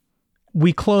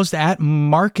 we closed at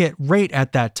market rate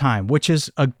at that time, which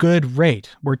is a good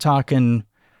rate. We're talking,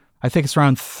 I think it's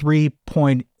around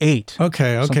 3.8.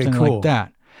 Okay, something cool. like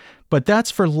that. But that's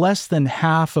for less than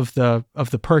half of the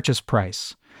purchase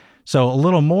price. So a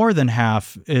little more than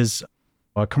half is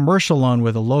a commercial loan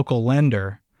with a local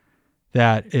lender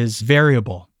that is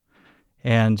variable.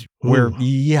 And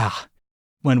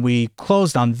when we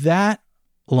closed on that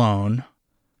loan,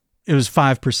 it was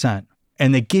 5%.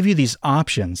 And they give you these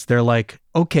options. They're like,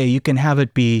 okay, you can have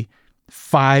it be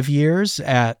 5 years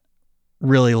at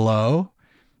really low,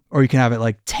 or you can have it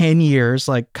like 10 years,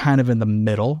 like kind of in the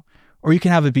middle, or you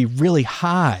can have it be really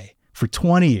high for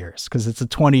 20 years because it's a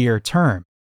 20-year term.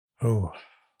 Oh,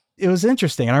 it was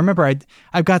interesting. And I remember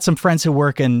I've got some friends who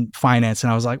work in finance,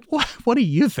 and I was like, what do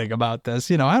you think about this?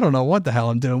 I don't know what the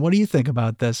hell I'm doing. What do you think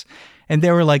about this? And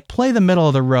they were like, play the middle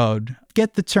of the road.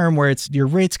 Get the term where your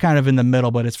rate's kind of in the middle,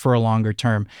 but it's for a longer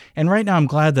term. And right now I'm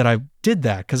glad that I did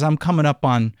that because I'm coming up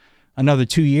on another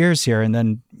 2 years here. And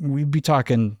then we'd be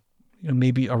talking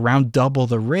maybe around double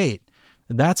the rate.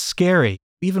 That's scary.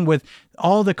 Even with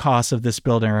all the costs of this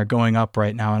building are going up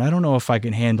right now. And I don't know if I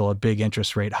can handle a big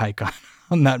interest rate hike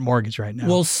on that mortgage right now.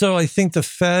 Well, so I think the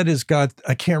Fed has got,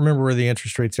 I can't remember where the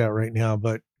interest rate's at right now,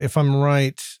 but if I'm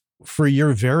right, for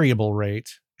your variable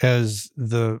rate, as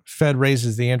the Fed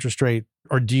raises the interest rate,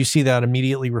 or do you see that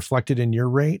immediately reflected in your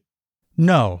rate?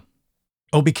 No.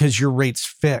 Oh, because your rate's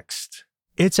fixed.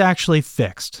 It's actually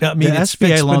fixed. I mean, the it's SBA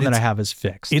fixed, loan that I have is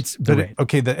fixed.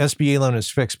 Okay, the SBA loan is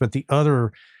fixed, but the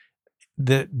other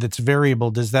that's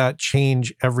variable, does that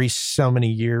change every so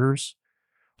many years?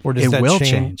 Or does that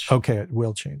change? Okay, it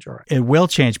will change. All right. It will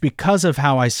change because of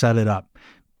how I set it up.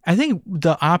 I think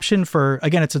the option for,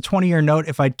 again, it's a 20-year note.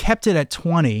 If I'd kept it at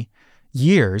 20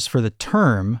 years for the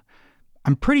term,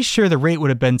 I'm pretty sure the rate would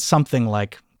have been something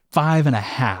like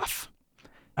 5.5.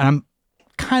 And I'm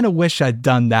kind of wish I'd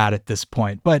done that at this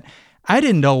point, but I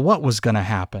didn't know what was going to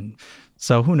happen.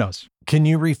 So who knows? Can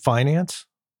you refinance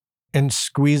and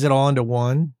squeeze it all into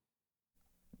one?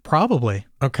 Probably.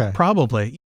 Okay.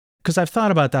 Probably. Because I've thought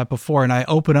about that before, and I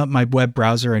open up my web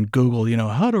browser and Google,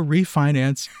 how to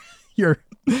refinance your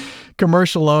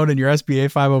commercial loan and your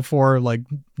SBA 504 like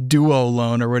duo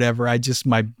loan or whatever.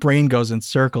 My brain goes in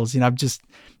circles.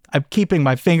 I'm keeping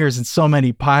my fingers in so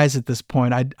many pies at this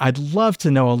point. I'd love to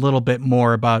know a little bit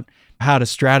more about how to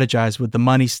strategize with the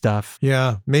money stuff.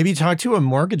 Yeah. Maybe talk to a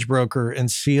mortgage broker and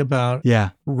see about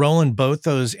rolling both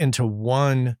those into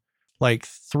one, like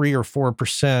 3 or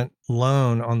 4%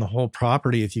 loan on the whole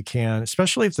property if you can,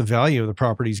 especially if the value of the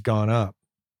property's gone up.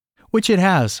 Which it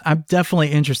has. I'm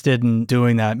definitely interested in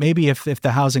doing that. Maybe if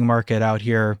the housing market out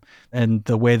here and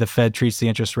the way the Fed treats the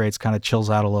interest rates kind of chills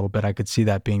out a little bit, I could see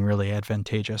that being really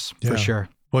advantageous for sure.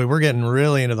 Boy, we're getting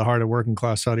really into the heart of working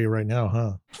class audio right now,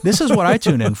 huh? This is what I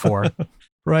tune in for.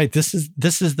 Right. This is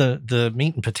the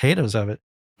meat and potatoes of it.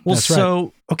 Well, That's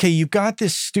right. Okay, you got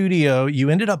this studio. You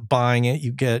ended up buying it.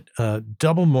 You get a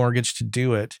double mortgage to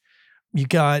do it. You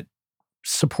got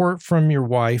support from your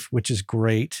wife, which is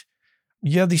great.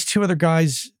 You have these 2 other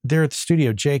guys there at the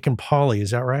studio, Jake and Paulie.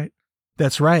 Is that right?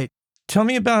 That's right. Tell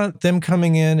me about them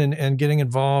coming in and getting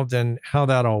involved and how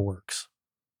that all works.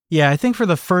 Yeah, I think for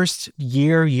the first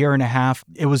year and a half,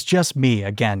 it was just me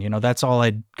again. That's all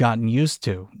I'd gotten used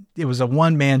to. It was a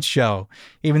one-man show.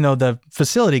 Even though the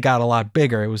facility got a lot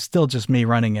bigger, it was still just me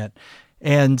running it.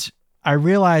 And I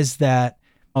realized that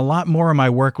a lot more of my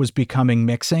work was becoming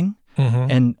mixing. Mm-hmm.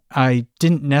 And I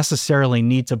didn't necessarily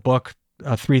need to book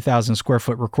a 3,000 square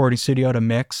foot recording studio to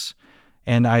mix.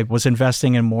 And I was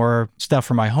investing in more stuff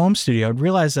for my home studio. I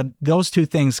realized that those 2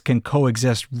 things can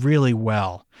coexist really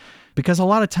well. Because a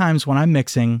lot of times when I'm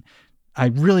mixing, I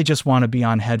really just want to be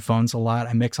on headphones a lot.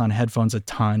 I mix on headphones a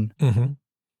ton. Mm-hmm.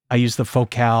 I use the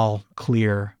Focal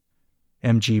Clear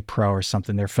MG Pro or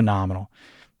something. They're phenomenal.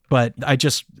 But I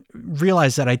just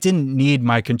realized that I didn't need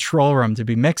my control room to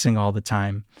be mixing all the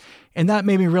time. And that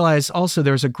made me realize also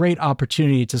there's a great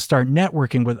opportunity to start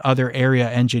networking with other area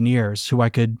engineers who I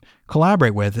could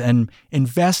collaborate with and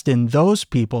invest in those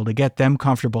people to get them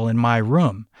comfortable in my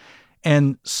room.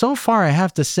 And so far, I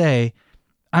have to say,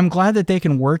 I'm glad that they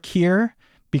can work here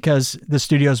because the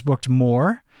studio's booked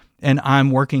more and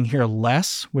I'm working here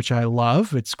less, which I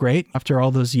love. It's great after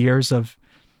all those years of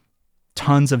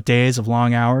tons of days of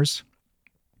long hours.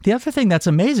 The other thing that's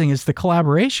amazing is the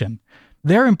collaboration.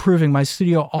 They're improving my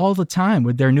studio all the time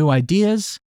with their new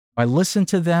ideas. I listen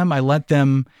to them. I let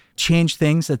them change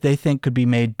things that they think could be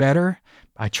made better.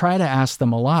 I try to ask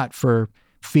them a lot for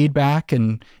feedback,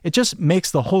 and it just makes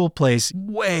the whole place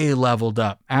way leveled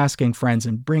up, asking friends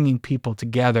and bringing people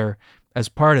together as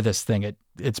part of this thing.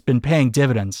 It's been paying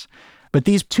dividends. But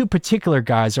these two particular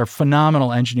guys are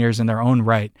phenomenal engineers in their own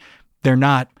right. They're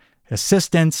not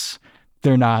assistants.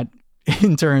 They're not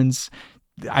interns.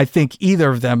 I think either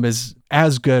of them is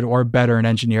as good or better an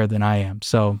engineer than I am.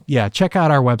 So yeah, check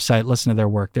out our website, listen to their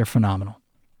work. They're phenomenal.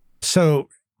 So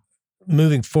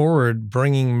moving forward,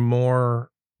 bringing more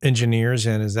engineers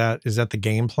in, is that the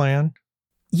game plan?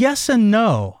 Yes and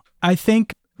no. I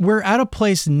think we're at a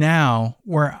place now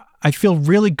where I feel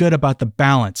really good about the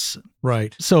balance.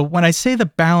 Right. So when I say the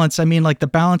balance, I mean like the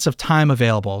balance of time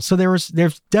available. So there's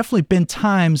definitely been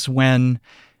times when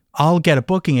I'll get a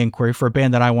booking inquiry for a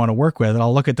band that I want to work with, and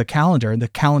I'll look at the calendar, and the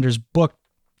calendar's booked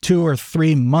 2 or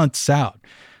 3 months out.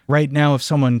 Right now, if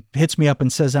someone hits me up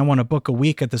and says, I want to book a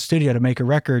week at the studio to make a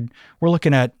record, we're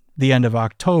looking at the end of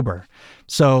October.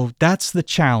 So that's the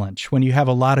challenge when you have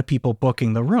a lot of people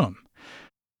booking the room.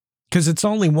 Because it's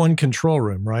only one control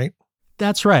room, right?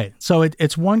 That's right. So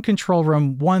it's one control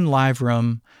room, one live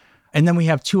room, and then we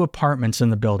have 2 apartments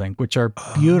in the building, which are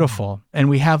beautiful. And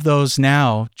we have those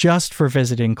now just for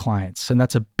visiting clients. And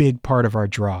that's a big part of our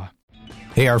draw.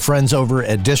 Hey, our friends over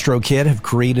at DistroKid have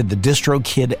created the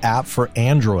DistroKid app for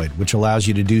Android, which allows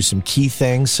you to do some key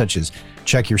things such as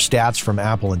check your stats from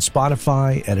Apple and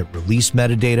Spotify, edit release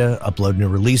metadata, upload new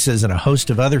releases, and a host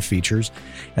of other features.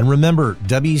 And remember,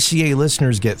 WCA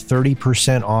listeners get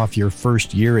 30% off your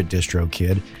first year at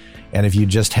DistroKid. And if you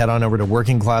just head on over to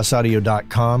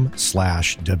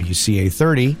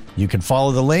workingclassaudio.com/WCA30, you can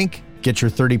follow the link, get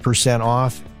your 30%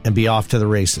 off, and be off to the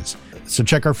races. So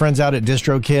check our friends out at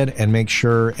DistroKid and make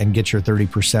sure and get your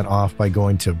 30% off by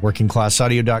going to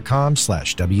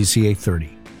workingclassaudio.com/WCA30.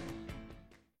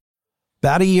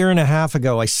 About a year and a half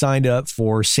ago, I signed up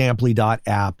for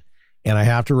Samply.app, and I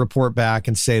have to report back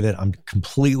and say that I'm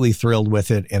completely thrilled with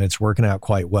it, and it's working out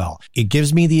quite well. It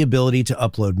gives me the ability to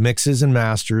upload mixes and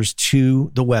masters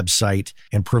to the website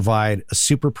and provide a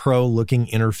super pro looking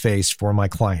interface for my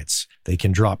clients. They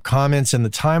can drop comments in the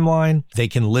timeline. They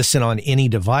can listen on any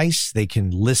device. They can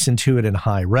listen to it in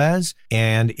high res.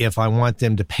 And if I want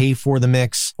them to pay for the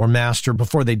mix or master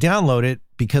before they download it,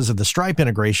 because of the Stripe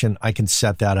integration, I can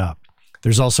set that up.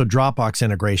 There's also Dropbox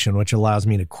integration, which allows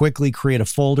me to quickly create a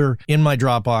folder in my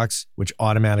Dropbox, which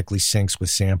automatically syncs with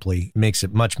Samply, makes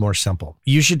it much more simple.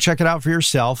 You should check it out for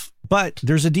yourself, but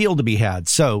there's a deal to be had.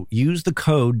 So use the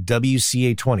code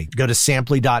WCA20. Go to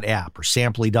Samply.app or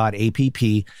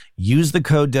Samply.app, use the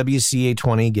code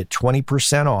WCA20, get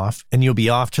 20% off, and you'll be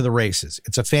off to the races.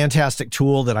 It's a fantastic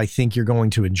tool that I think you're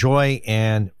going to enjoy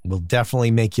and will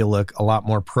definitely make you look a lot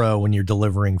more pro when you're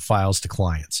delivering files to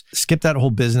clients. Skip that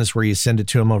whole business where you send it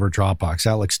to them over Dropbox.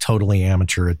 That looks totally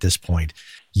amateur at this point.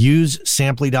 Use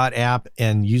Samply.app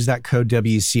and use that code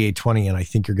WCA20, and I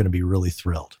think you're going to be really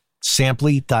thrilled.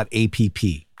 Samply.app.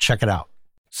 Check it out.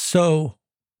 So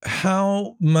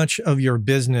how much of your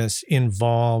business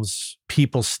involves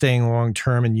people staying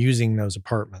long-term and using those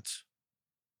apartments?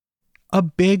 A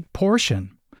big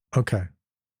portion. Okay.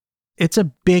 It's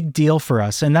a big deal for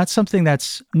us. And that's something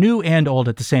that's new and old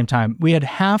at the same time. We had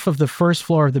half of the first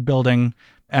floor of the building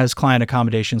as client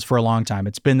accommodations for a long time.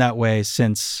 It's been that way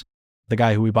since the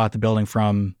guy who we bought the building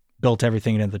from built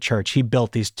everything into the church. He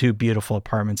built these 2 beautiful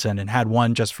apartments in and had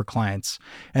one just for clients.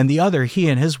 And the other, he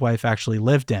and his wife actually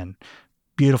lived in.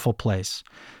 Beautiful place.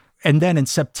 And then in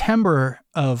September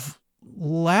of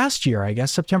last year, I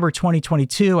guess, September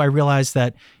 2022, I realized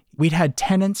that we'd had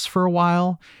tenants for a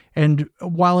while. And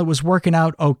while it was working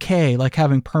out okay, like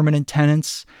having permanent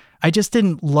tenants, I just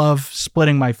didn't love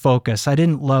splitting my focus. I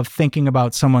didn't love thinking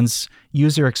about someone's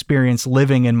user experience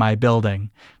living in my building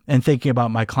and thinking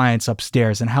about my clients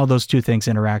upstairs and how those 2 things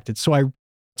interacted. So I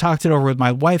talked it over with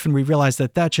my wife and we realized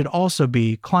that that should also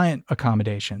be client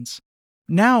accommodations.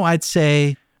 Now I'd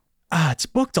say it's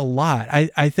booked a lot.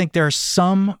 I think there are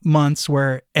some months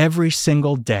where every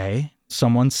single day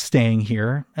someone's staying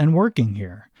here and working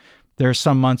here. There are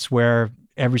some months where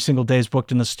every single day is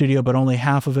booked in the studio, but only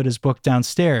half of it is booked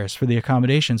downstairs for the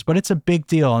accommodations. But it's a big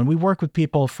deal. And we work with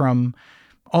people from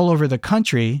all over the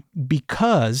country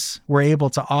because we're able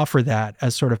to offer that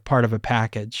as sort of part of a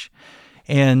package.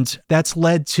 And that's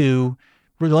led to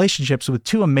relationships with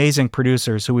two amazing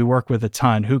producers who we work with a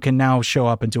ton, who can now show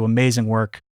up and do amazing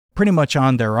work pretty much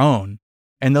on their own.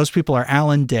 And those people are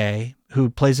Alan Day, who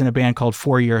plays in a band called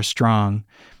 4 Year Strong,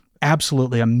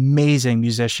 absolutely amazing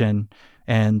musician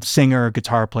and singer,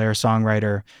 guitar player,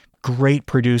 songwriter, great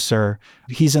producer.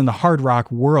 He's in the hard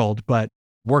rock world, but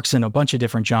works in a bunch of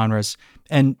different genres.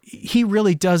 And he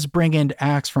really does bring in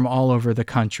acts from all over the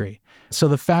country. So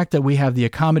the fact that we have the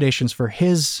accommodations for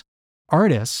his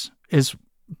artists is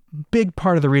a big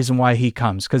part of the reason why he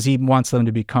comes, because he wants them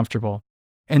to be comfortable.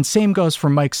 And same goes for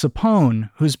Mike Sapone,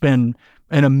 who's been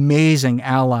an amazing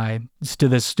ally to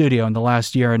this studio in the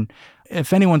last year. And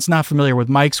if anyone's not familiar with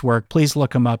Mike's work, please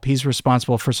look him up. He's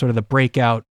responsible for sort of the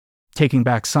breakout Taking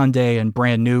Back Sunday and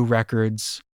Brand New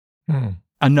records.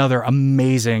 Another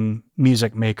amazing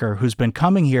music maker who's been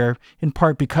coming here in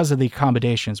part because of the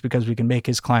accommodations, because we can make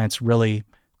his clients really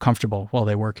comfortable while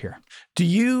they work here. Do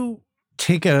you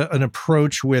take an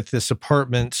approach with this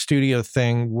apartment studio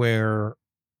thing where,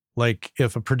 like,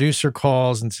 if a producer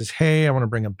calls and says, hey, I want to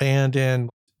bring a band in,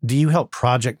 do you help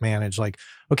project manage? Like,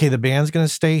 okay, the band's going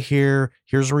to stay here.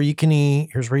 Here's where you can eat.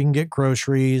 Here's where you can get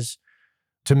groceries,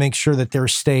 to make sure that their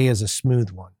stay is a smooth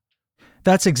one.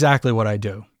 That's exactly what I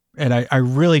do. And I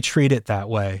really treat it that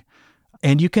way.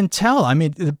 And you can tell, I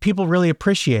mean, the people really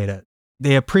appreciate it.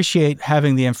 They appreciate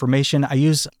having the information. I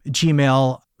use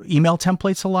Gmail email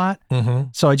templates a lot.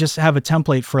 So I just have a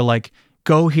template for like,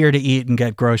 go here to eat and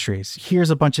get groceries. Here's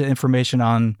a bunch of information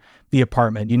on the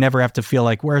apartment. You never have to feel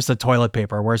like, where's the toilet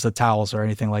paper? Where's the towels or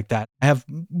anything like that? I have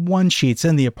one sheets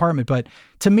in the apartment, but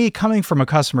to me, coming from a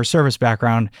customer service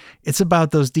background, it's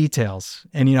about those details.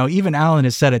 And, you know, even Alan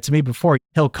has said it to me before.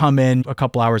 He'll come in a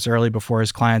couple hours early before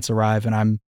his clients arrive and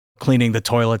I'm cleaning the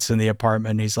toilets in the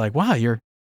apartment. And he's like, wow, you're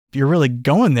really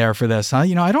going there for this, huh?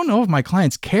 You know, I don't know if my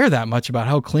clients care that much about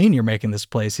how clean you're making this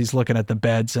place. He's looking at the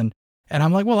beds and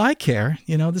I'm like, well, I care.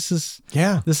 You know, this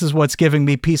is what's giving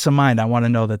me peace of mind. I want to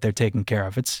know that they're taken care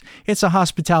of. It's a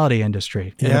hospitality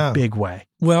industry in a big way.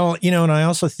 Well, you know, and I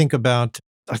also think about,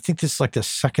 I think this is like the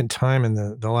second time in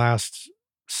the last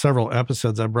several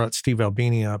episodes I brought Steve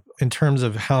Albini up in terms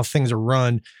of how things are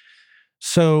run.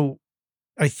 So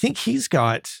I think he's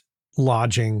got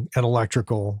lodging at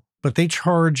electrical, but they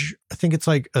charge, I think it's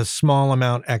like a small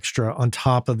amount extra on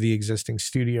top of the existing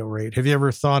studio rate. Have you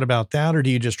ever thought about that, or do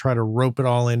you just try to rope it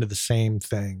all into the same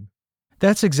thing?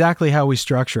 That's exactly how we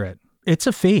structure it. It's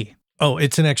a fee. Oh,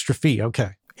 it's an extra fee.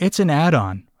 Okay. It's an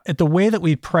add-on. The way that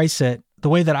we price it, the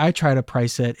way that I try to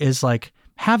price it is like,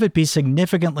 have it be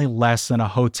significantly less than a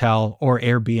hotel or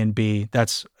Airbnb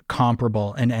that's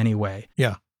comparable in any way.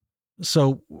 Yeah.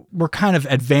 So we're kind of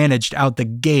advantaged out the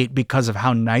gate because of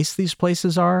how nice these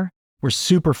places are. We're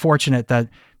super fortunate that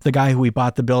the guy who we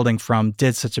bought the building from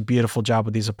did such a beautiful job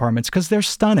with these apartments because they're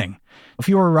stunning. If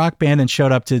you were a rock band and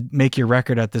showed up to make your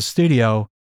record at the studio,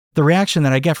 the reaction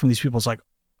that I get from these people is like,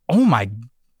 oh my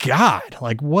God,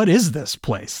 like, what is this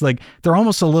place? Like, they're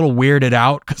almost a little weirded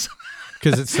out because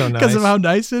it's so nice. Because of how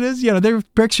nice it is. You know, they're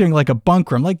picturing like a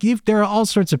bunk room. Like, there are all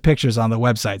sorts of pictures on the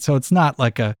website. So it's not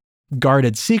like a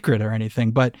guarded secret or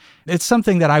anything, but it's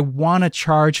something that I want to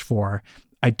charge for.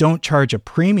 I don't charge a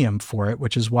premium for it,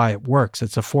 which is why it works.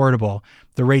 It's affordable.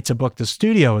 The rate to book the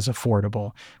studio is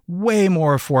affordable, way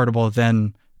more affordable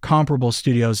than comparable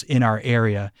studios in our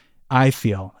area, I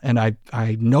feel. And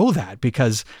I know that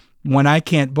because when I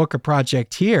can't book a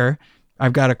project here,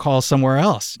 I've got to call somewhere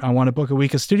else. I want to book a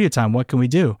week of studio time. What can we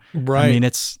do? Right. I mean,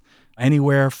 it's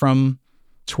anywhere from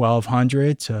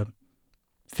 $1,200 to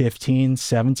 $1,500,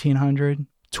 $1,700,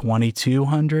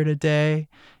 $2,200 a day.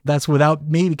 That's without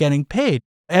me getting paid.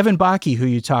 Evan Bakke, who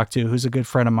you talked to, who's a good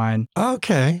friend of mine.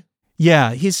 Okay.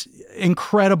 Yeah, he's an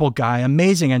incredible guy,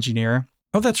 amazing engineer.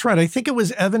 Oh, that's right. I think it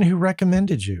was Evan who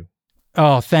recommended you.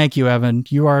 Oh, thank you, Evan.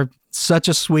 You are such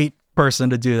a sweet person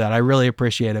to do that. I really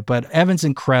appreciate it. But Evan's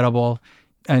incredible.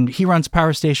 And he runs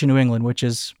Power Station New England, which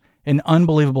is an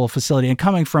unbelievable facility. And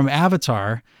coming from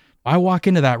Avatar, I walk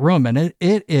into that room and it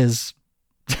is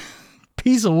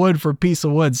piece of wood for piece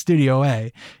of wood, Studio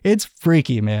A. It's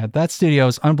freaky, man. That studio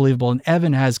is unbelievable. And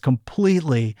Evan has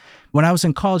completely, when I was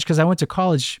in college, because I went to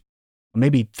college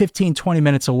maybe 15, 20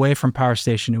 minutes away from Power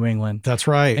Station New England. That's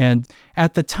right. And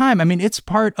at the time, I mean, it's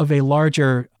part of a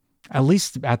larger, at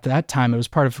least at that time, it was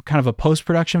part of kind of a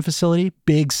post-production facility,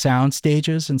 big sound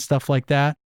stages and stuff like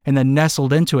that. And then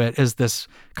nestled into it is this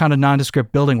kind of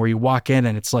nondescript building where you walk in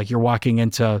and it's like you're walking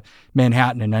into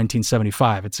Manhattan in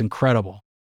 1975. It's incredible.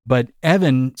 But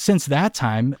Evan, since that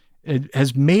time, it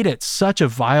has made it such a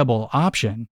viable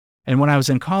option. And when I was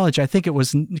in college, I think it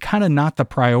was kind of not the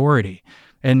priority.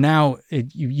 And now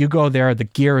you go there, the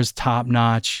gear is top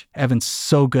notch. Evan's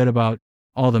so good about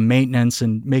all the maintenance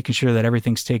and making sure that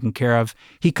everything's taken care of.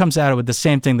 He comes at it with the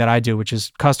same thing that I do, which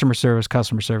is customer service,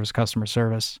 customer service, customer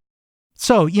service.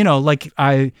 So, like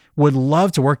I would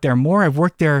love to work there more. I've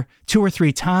worked there 2 or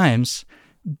 3 times,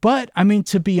 but I mean,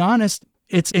 to be honest,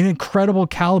 it's an incredible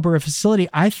caliber of facility.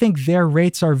 I think their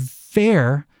rates are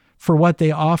fair for what they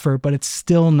offer, but it's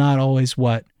still not always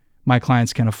what my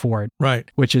clients can afford. Right.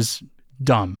 Which is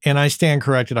dumb. And I stand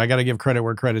corrected. I got to give credit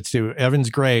where credit's due. Evan's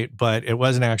great, but it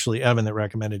wasn't actually Evan that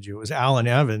recommended you. It was Alan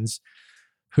Evans,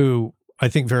 who I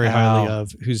think very highly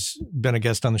of, who's been a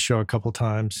guest on the show a couple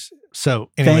times. So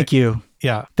anyway, thank you.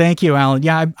 Yeah. Thank you, Alan.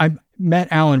 Yeah, I met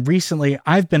Alan recently.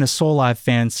 I've been a Soul Live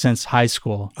fan since high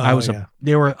school.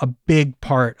 They were a big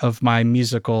part of my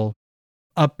musical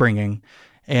upbringing.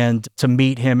 And to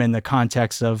meet him in the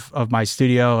context of my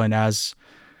studio and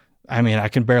I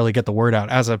can barely get the word out,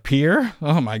 as a peer.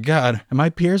 Oh my God. Am I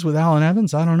peers with Alan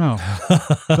Evans? I don't know.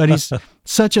 But he's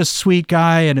such a sweet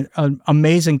guy and an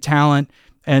amazing talent.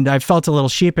 And I felt a little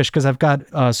sheepish because I've got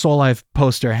a Soul Life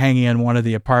poster hanging in one of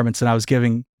the apartments, and I was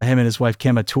giving him and his wife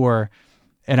Kim a tour.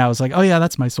 And I was like, oh yeah,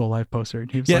 that's my Soul Life poster.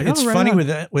 And he was like, it's right funny on.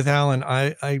 with Alan.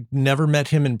 I never met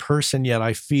him in person yet.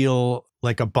 I feel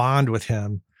like a bond with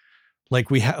him.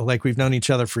 Like we've known each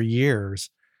other for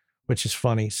years, which is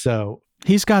funny. So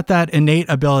he's got that innate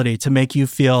ability to make you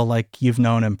feel like you've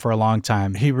known him for a long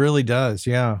time. He really does.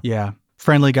 Yeah. Yeah.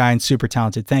 Friendly guy and super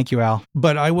talented. Thank you, Al.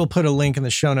 But I will put a link in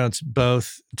the show notes,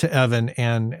 both to Evan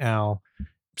and Al,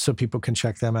 so people can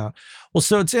check them out. Well,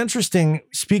 so it's interesting.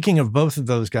 Speaking of both of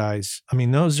those guys, I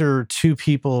mean, those are 2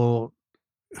 people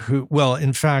who, well,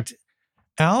 in fact,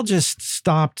 Al just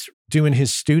stopped doing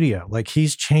his studio. Like,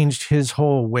 he's changed his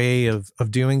whole way of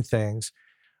doing things.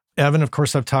 Evan, of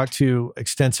course, I've talked to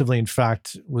extensively. In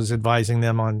fact, was advising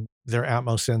them on their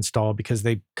Atmos install because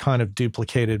they kind of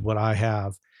duplicated what I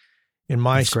have in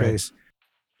my space. Great.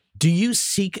 Do you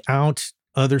seek out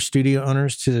other studio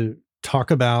owners to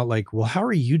talk about, like, well, how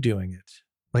are you doing it?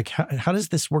 Like, how does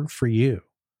this work for you?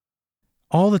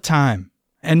 All the time.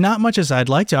 And not much as I'd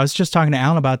like to. I was just talking to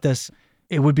Alan about this.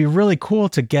 It would be really cool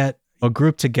to get a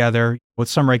group together with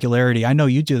some regularity. I know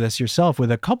you do this yourself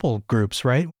with a couple groups,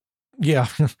 right? Yeah.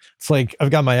 It's like,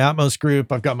 I've got my Atmos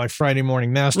group. I've got my Friday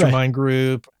morning mastermind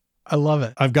group. I love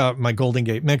it. I've got my Golden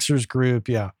Gate Mixers group.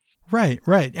 Yeah. Right.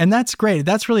 And that's great.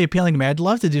 That's really appealing to me. I'd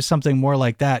love to do something more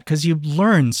like that because you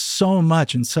learn so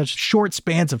much in such short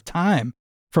spans of time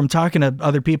from talking to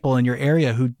other people in your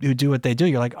area who do what they do.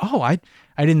 You're like, oh, I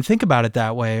didn't think about it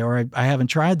that way, or I haven't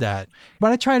tried that.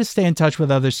 But I try to stay in touch with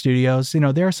other studios.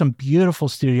 There are some beautiful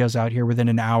studios out here within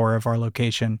an hour of our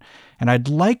location. And I'd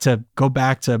like to go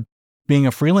back to being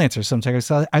a freelancer sometimes.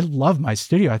 I love my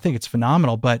studio. I think it's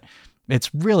phenomenal, but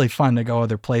it's really fun to go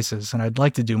other places. And I'd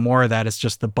like to do more of that. It's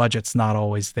just the budget's not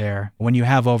always there when you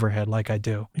have overhead like I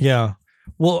do. Yeah.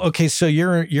 Well, okay. So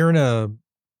you're in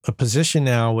a position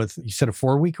now with, you said, a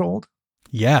 4-week-old?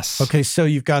 Yes. Okay. So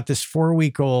you've got this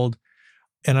 4-week-old,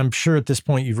 and I'm sure at this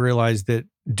point you've realized that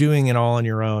doing it all on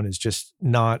your own is just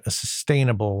not a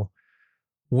sustainable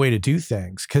way to do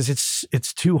things because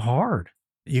it's too hard.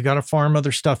 You got to farm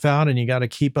other stuff out, and you got to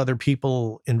keep other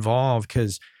people involved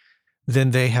because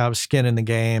then they have skin in the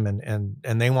game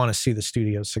and they want to see the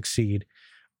studio succeed.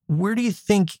 Where do you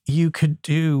think you could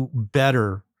do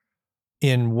better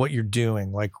in what you're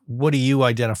doing? Like, what do you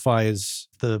identify as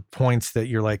the points that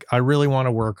you're like, I really want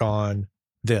to work on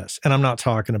this? And I'm not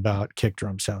talking about kick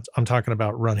drum sounds. I'm talking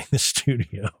about running the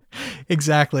studio.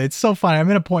 Exactly. It's so funny.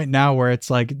 I'm at a point now where it's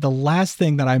like the last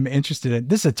thing that I'm interested in,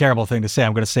 this is a terrible thing to say.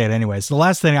 I'm going to say it anyways. The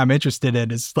last thing I'm interested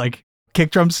in is like kick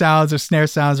drum sounds or snare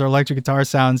sounds or electric guitar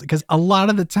sounds. Because a lot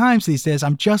of the times these days,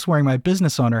 I'm just wearing my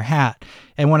business owner hat.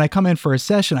 And when I come in for a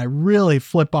session, I really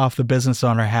flip off the business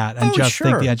owner hat and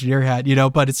think the engineer hat,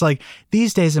 but it's like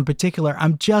these days in particular,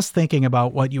 I'm just thinking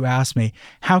about what you asked me.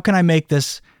 How can I make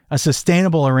this a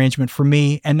sustainable arrangement for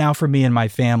me and now for me and my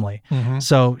family? Mm-hmm.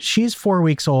 So she's 4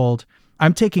 weeks old.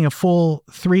 I'm taking a full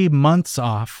 3 months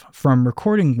off from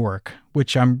recording work,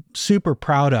 which I'm super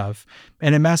proud of.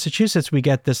 And in Massachusetts, we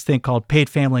get this thing called paid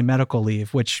family medical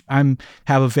leave, which have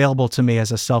available to me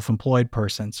as a self-employed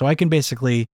person. So I can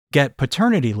basically get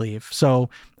paternity leave. So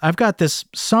I've got this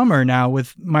summer now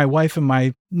with my wife and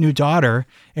my new daughter,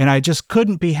 and I just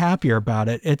couldn't be happier about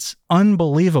it. It's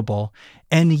unbelievable.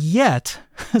 And yet,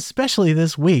 especially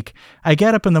this week, I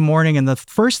get up in the morning and the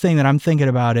first thing that I'm thinking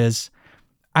about is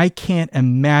I can't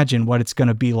imagine what it's going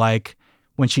to be like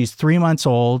when she's 3 months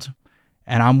old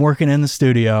and I'm working in the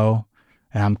studio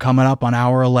and I'm coming up on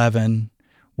hour 11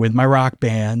 with my rock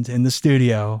band in the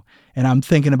studio, and I'm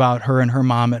thinking about her and her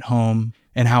mom at home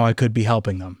and how I could be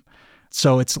helping them.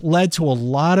 So it's led to a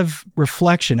lot of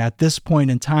reflection at this point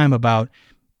in time about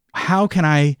how can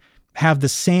I have the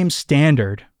same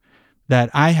standard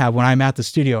that I have when I'm at the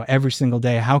studio every single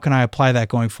day? How can I apply that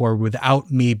going forward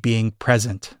without me being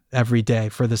present every day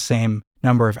for the same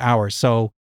number of hours?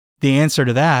 So the answer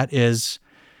to that is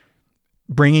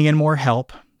bringing in more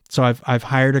help. So I've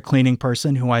hired a cleaning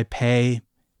person who I pay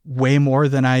way more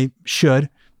than I should.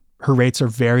 Her rates are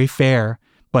very fair,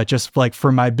 but just like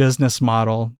for my business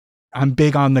model, I'm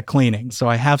big on the cleaning. So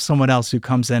I have someone else who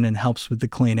comes in and helps with the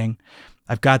cleaning.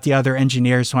 I've got the other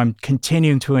engineers, so I'm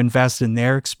continuing to invest in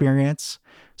their experience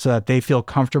so that they feel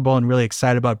comfortable and really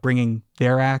excited about bringing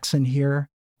their acts in here.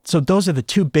 So those are the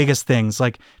two biggest things.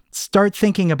 Like, start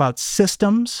thinking about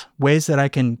systems, ways that I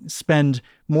can spend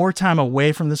more time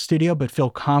away from the studio, but feel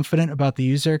confident about the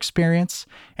user experience,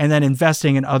 and then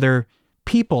investing in other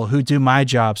people who do my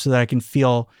job so that I can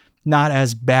feel not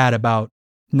as bad about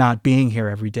not being here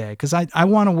every day. Because I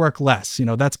want to work less.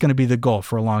 That's going to be the goal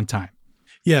for a long time.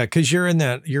 Yeah, because you're in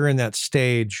that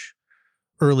stage,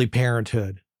 early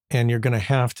parenthood, and you're going to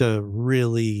have to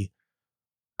really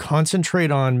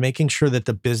concentrate on making sure that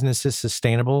the business is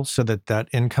sustainable so that that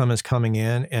income is coming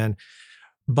in. And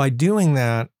by doing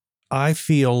that, I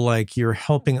feel like you're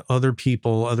helping other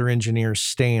people, other engineers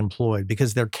stay employed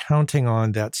because they're counting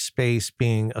on that space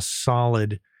being a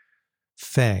solid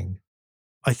thing.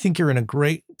 I think you're in a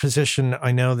great position.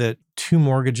 I know that 2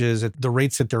 mortgages at the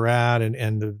rates that they're at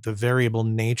and the variable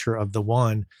nature of the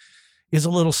one is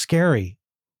a little scary.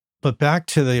 But back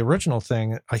to the original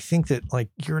thing, I think that like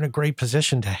you're in a great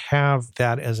position to have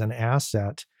that as an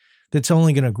asset that's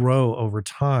only going to grow over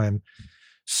time.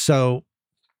 So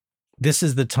this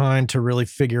is the time to really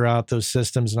figure out those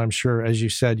systems. And I'm sure, as you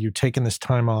said, you're taking this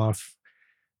time off,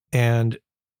 and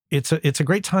it's a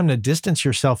great time to distance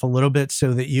yourself a little bit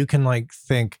so that you can like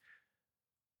think,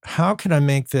 how can I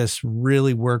make this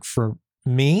really work for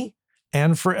me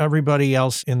and for everybody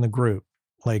else in the group?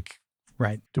 Like,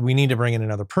 right. Do we need to bring in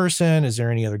another person? Is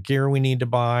there any other gear we need to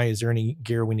buy? Is there any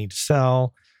gear we need to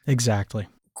sell? Exactly.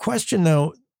 Question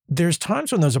though, there's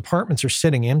times when those apartments are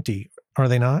sitting empty, are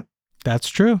they not? That's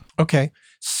true. Okay.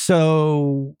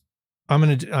 So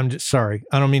I'm just sorry.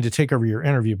 I don't mean to take over your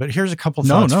interview, but here's a couple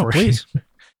thoughts for please. you.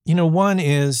 One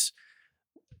is,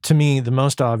 to me, the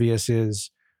most obvious is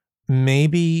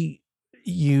maybe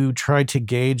you try to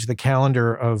gauge the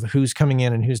calendar of who's coming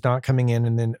in and who's not coming in,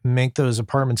 and then make those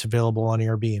apartments available on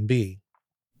Airbnb.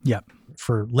 Yep.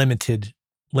 For limited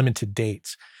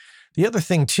dates. The other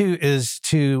thing too is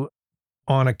to,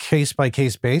 on a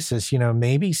case-by-case basis,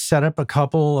 maybe set up a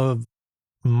couple of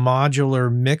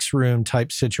modular mix room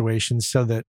type situations so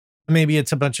that maybe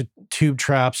it's a bunch of tube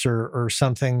traps or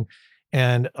something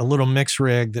and a little mix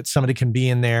rig that somebody can be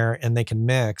in there and they can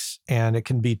mix, and it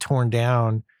can be torn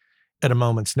down at a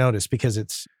moment's notice because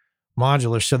it's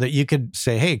modular, so that you could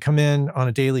say, hey, come in on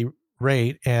a daily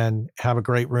rate and have a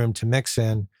great room to mix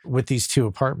in with these 2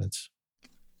 apartments.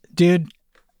 Dude,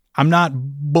 I'm not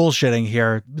bullshitting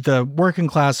here. The working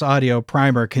class audio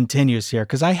primer continues here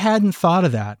because I hadn't thought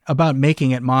of that about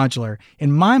making it modular.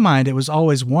 In my mind, it was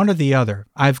always one or the other.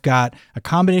 I've got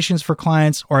accommodations for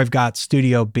clients or I've got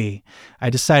Studio B. I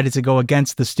decided to go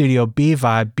against the Studio B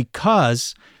vibe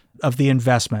because of the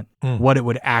investment, what it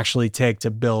would actually take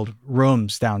to build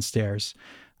rooms downstairs.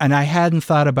 And I hadn't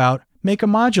thought about make a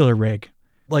modular rig,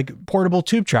 like portable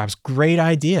tube traps. Great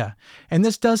idea. And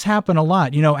this does happen a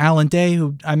lot. Alan Day,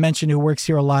 who I mentioned, who works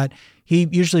here a lot, he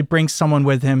usually brings someone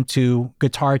with him to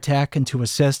guitar tech and to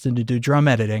assist and to do drum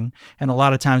editing. And a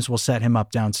lot of times we'll set him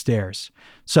up downstairs.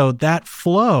 So that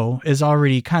flow is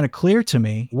already kind of clear to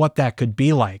me what that could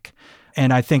be like.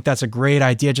 And I think that's a great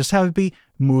idea. Just have it be,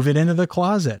 move it into the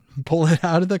closet, pull it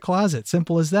out of the closet.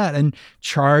 Simple as that. And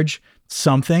charge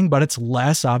something, but it's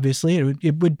less, obviously.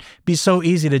 It would be so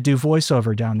easy to do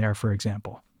voiceover down there, for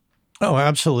example. Oh,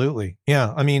 absolutely.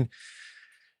 Yeah. I mean,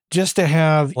 just to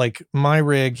have, like, my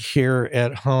rig here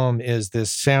at home is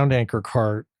this sound anchor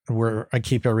cart where I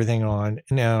keep everything on.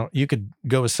 Now, you could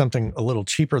go with something a little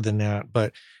cheaper than that,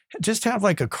 but Just have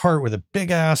like a cart with a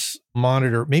big ass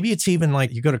monitor. Maybe it's even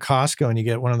like you go to Costco and you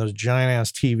get one of those giant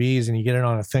ass TVs and you get it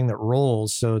on a thing that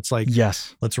rolls. So it's like,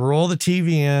 Yes. let's roll the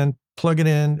TV in, plug it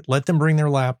in, let them bring their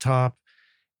laptop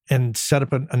and set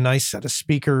up a nice set of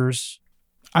speakers.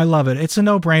 I love it. It's a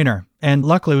no-brainer. And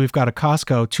luckily, we've got a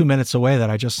Costco 2 minutes away that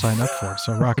I just signed up for.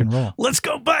 So rock and roll. Let's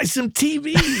go buy some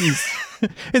TVs.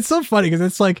 It's so funny because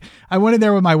it's like, I went in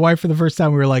there with my wife for the first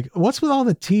time. We were like, what's with all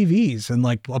the TVs and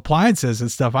like appliances and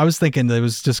stuff? I was thinking that it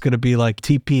was just going to be like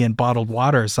TP and bottled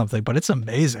water or something, but it's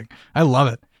amazing. I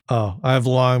love it. Oh, I've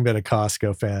long been a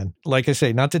Costco fan. Like I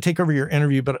say, not to take over your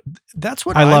interview, but that's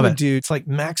what I love would it. do. It's like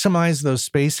maximize those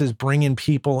spaces, bring in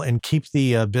people and keep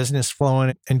the business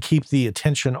flowing and keep the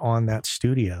attention on that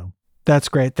studio. That's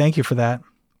great. Thank you for that.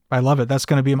 I love it. That's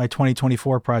going to be my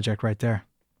 2024 project right there.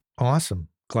 Awesome.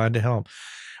 Glad to help.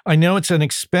 I know it's an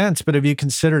expense, but have you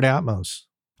considered Atmos?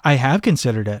 I have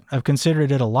considered it. I've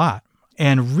considered it a lot.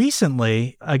 And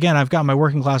recently, again, I've got my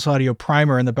working class audio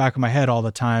primer in the back of my head all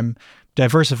the time.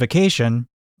 Diversification.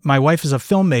 My wife is a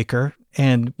filmmaker,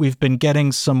 and we've been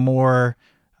getting some more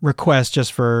requests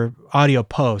just for audio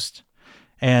post,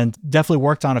 and definitely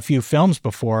worked on a few films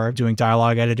before, doing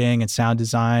dialogue editing and sound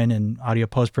design and audio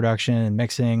post-production and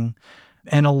mixing.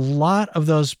 And a lot of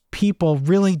those people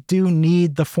really do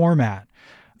need the format.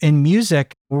 In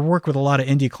music, we work with a lot of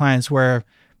indie clients where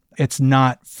it's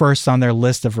not first on their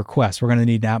list of requests. We're going to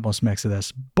need an Atmos mix of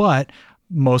this. But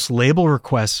most label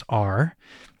requests are,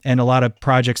 and a lot of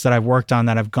projects that I've worked on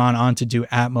that have gone on to do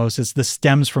Atmos, is the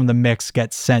stems from the mix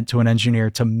get sent to an engineer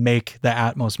to make the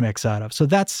Atmos mix out of. So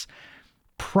that's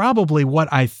probably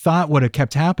what I thought would have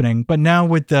kept happening. But now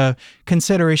with the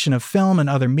consideration of film and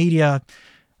other media,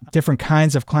 different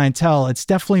kinds of clientele, it's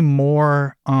definitely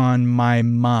more on my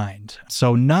mind.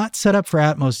 So not set up for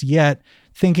Atmos yet,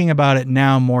 thinking about it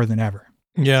now more than ever.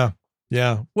 Yeah.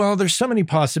 Yeah. Well, there's so many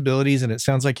possibilities, and it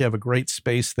sounds like you have a great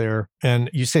space there. And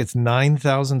you say it's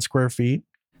 9,000 square feet?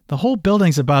 The whole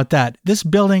building's about that. This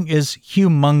building is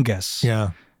humongous.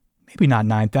 Yeah. Maybe not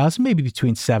 9,000, maybe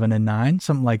between 7 and 9,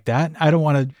 something like that. I don't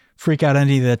want to freak out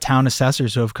any of the town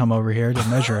assessors who have come over here to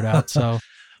measure it out. So,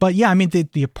 but yeah, I mean,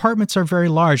 the apartments are very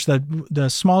large. The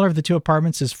smaller of the two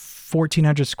apartments is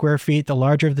 1,400 square feet. The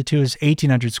larger of the two is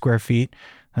 1,800 square feet.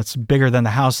 That's bigger than the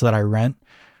house that I rent.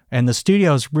 And the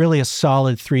studio is really a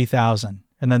solid 3,000.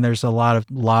 And then there's a lot of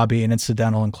lobby and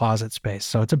incidental and closet space.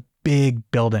 So it's a big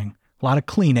building, a lot of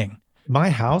cleaning.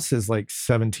 My house is like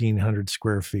 1,700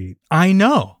 square feet. I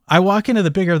know. I walk into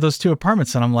the bigger of those two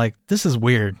apartments and I'm like, this is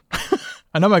weird.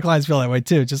 I know my clients feel that way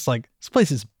too. Just like, this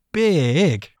place is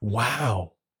big.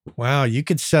 Wow. Wow. You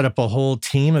could set up a whole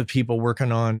team of people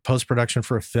working on post-production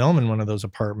for a film in one of those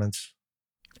apartments.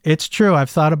 It's true.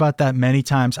 I've thought about that many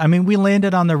times. I mean, we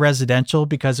landed on the residential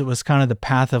because it was kind of the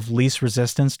path of least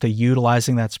resistance to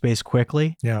utilizing that space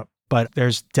quickly. Yeah. But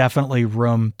there's definitely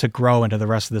room to grow into the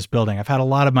rest of this building. I've had a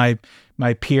lot of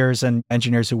my peers and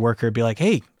engineers who work here be like,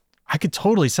 hey, I could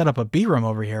totally set up a B room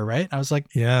over here, right? I was like,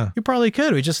 yeah, you probably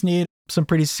could. We just need some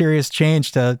pretty serious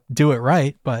change to do it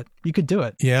right, but you could do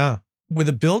it. Yeah. With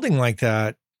a building like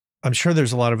that, I'm sure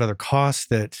there's a lot of other costs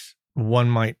that one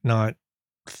might not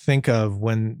think of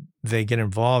when they get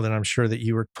involved. And I'm sure that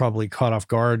you were probably caught off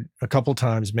guard a couple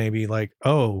times, maybe like,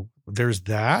 oh, there's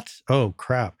that? Oh,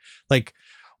 crap. Like,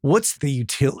 what's the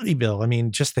utility bill? I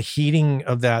mean, just the heating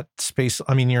of that space.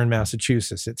 I mean, you're in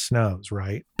Massachusetts, it snows,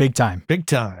 right? Big time. Big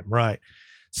time, right.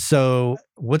 So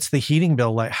what's the heating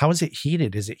bill like? How is it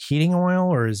heated? Is it heating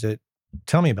oil or is it,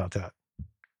 tell me about that.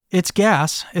 It's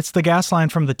gas. It's the gas line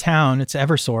from the town. It's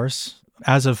Eversource.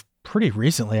 As of pretty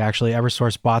recently, actually,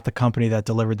 Eversource bought the company that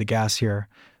delivered the gas here.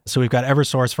 So we've got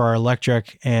Eversource for our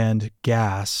electric and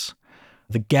gas.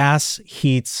 The gas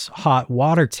heats hot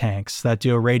water tanks that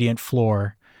do a radiant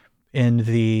floor in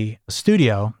the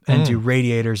studio and do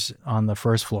radiators on the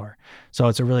first floor. So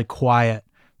it's a really quiet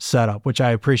setup, which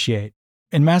I appreciate.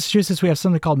 In Massachusetts, we have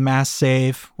something called Mass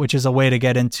Save, which is a way to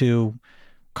get into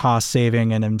cost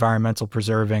saving and environmental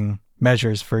preserving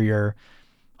measures for your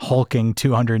hulking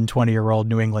 220-year-old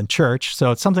New England church.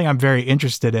 So it's something I'm very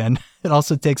interested in. It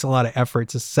also takes a lot of effort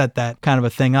to set that kind of a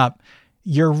thing up.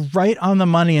 You're right on the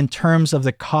money in terms of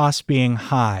the cost being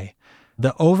high.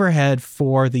 The overhead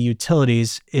for the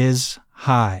utilities is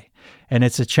high, and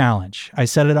it's a challenge. I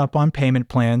set it up on payment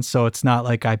plans, so it's not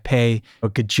like I pay a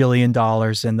gajillion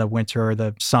dollars in the winter or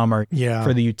the summer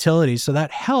for the utilities. So that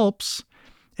helps.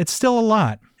 It's still a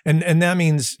lot. And that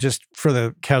means, just for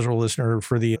the casual listener,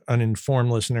 for the uninformed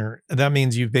listener, that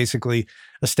means you've basically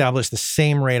established the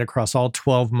same rate across all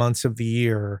 12 months of the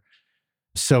year.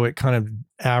 So it kind of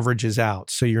averages out.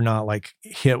 So you're not like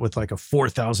hit with like a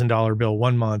 $4,000 bill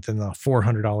one month and a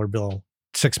 $400 bill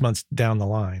 6 months down the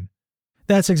line.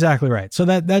 That's exactly right. So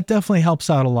that definitely helps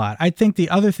out a lot. I think the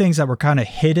other things that were kind of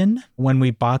hidden when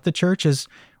we bought the church is,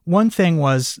 one thing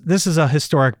was, this is a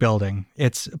historic building.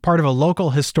 It's part of a local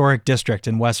historic district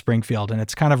in West Springfield, and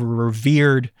it's kind of a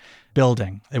revered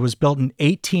building. It was built in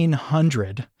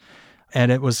 1800,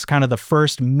 and it was kind of the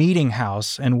first meeting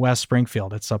house in West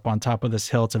Springfield. It's up on top of this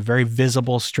hill. It's a very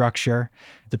visible structure.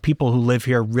 The people who live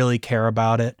here really care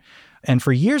about it. And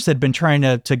for years, they'd been trying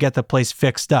to get the place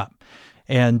fixed up.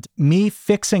 And me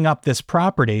fixing up this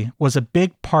property was a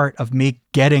big part of me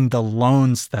getting the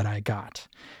loans that I got,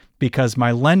 because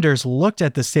my lenders looked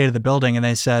at the state of the building and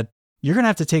they said, you're going to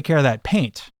have to take care of that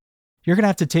paint. You're going to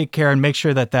have to take care and make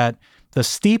sure that the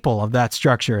steeple of that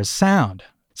structure is sound.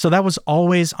 So that was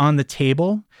always on the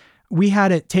table. We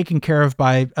had it taken care of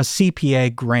by a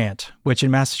CPA grant, which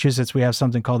in Massachusetts, we have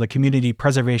something called the Community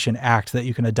Preservation Act that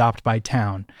you can adopt by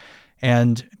town.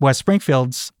 And West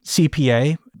Springfield's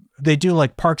CPA, they do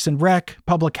like parks and rec,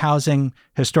 public housing,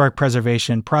 historic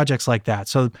preservation, projects like that.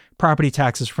 So property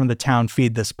taxes from the town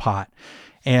feed this pot.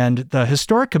 And the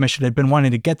Historic Commission had been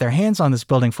wanting to get their hands on this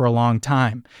building for a long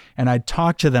time. And I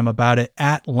talked to them about it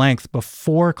at length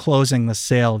before closing the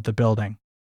sale of the building.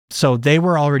 So they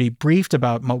were already briefed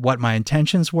about what my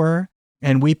intentions were.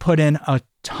 And we put in a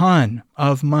ton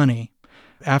of money.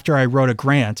 After I wrote a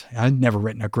grant, I'd never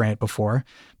written a grant before,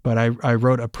 but I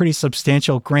wrote a pretty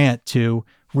substantial grant to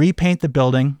repaint the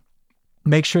building,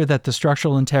 make sure that the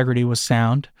structural integrity was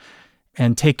sound,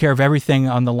 and take care of everything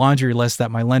on the laundry list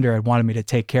that my lender had wanted me to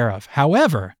take care of.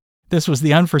 However, this was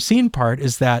the unforeseen part,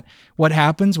 is that what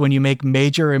happens when you make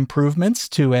major improvements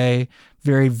to a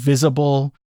very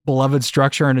visible, beloved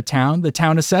structure in a town, the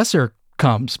town assessor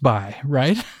comes by,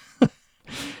 right?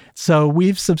 So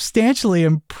we've substantially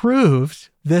improved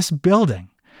this building.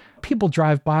 People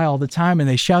drive by all the time and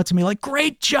they shout to me like,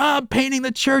 great job painting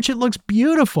the church. It looks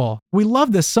beautiful. We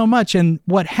love this so much. And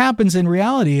what happens in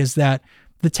reality is that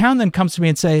the town then comes to me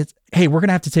and says, hey, we're going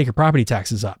to have to take your property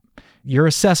taxes up. Your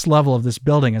assessed level of this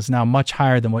building is now much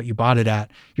higher than what you bought it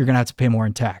at. You're going to have to pay more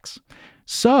in tax.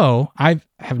 So I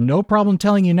have no problem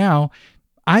telling you now,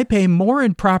 I pay more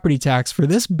in property tax for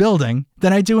this building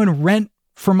than I do in rent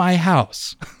for my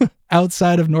house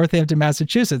outside of Northampton,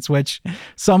 Massachusetts, which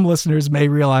some listeners may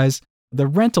realize the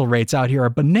rental rates out here are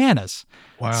bananas.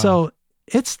 Wow. So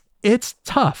it's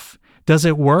tough. Does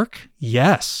it work?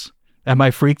 Yes. Am I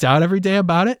freaked out every day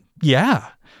about it? Yeah.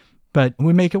 But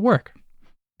we make it work.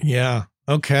 Yeah.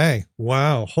 Okay.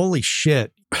 Wow. Holy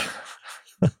shit.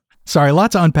 Sorry, a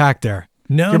lot to unpack there.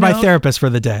 No, You're my therapist for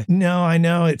the day. No, I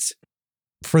know. It's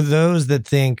for those that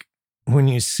think when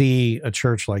you see a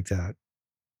church like that,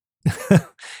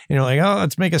 like, oh,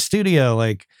 let's make a studio.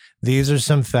 Like, these are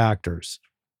some factors,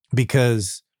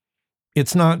 because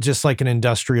it's not just like an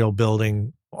industrial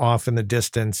building off in the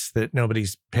distance that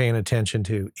nobody's paying attention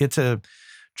to. It's a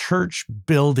church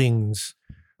buildings,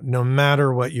 no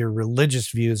matter what your religious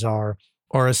views are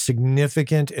a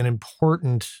significant and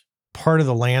important part of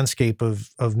the landscape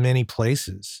of many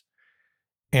places.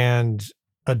 And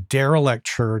a derelict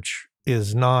church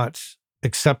is not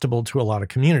acceptable to a lot of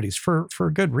communities for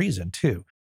a good reason too.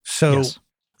 So yes.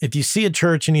 If you see a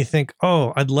church and you think,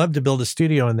 oh, I'd love to build a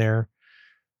studio in there,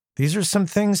 these are some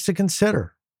things to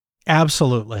consider.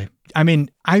 Absolutely. I mean,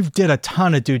 I did a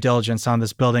ton of due diligence on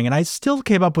this building, and I still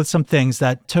came up with some things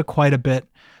that took quite a bit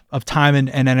of time and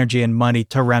energy and money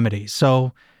to remedy.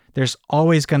 So there's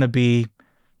always going to be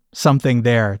something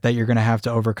there that you're going to have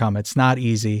to overcome. It's not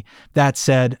easy. That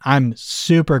said, I'm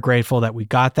super grateful that we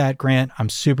got that grant. I'm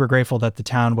super grateful that the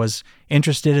town was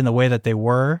interested in the way that they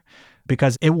were,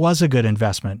 because it was a good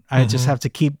investment. I just have to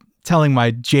keep telling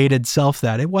my jaded self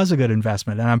that it was a good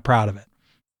investment, and I'm proud of it.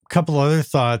 A couple other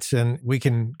thoughts, and we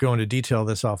can go into detail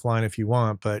this offline if you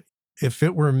want, but if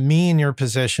it were me in your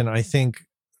position, I think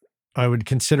I would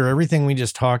consider everything we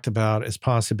just talked about as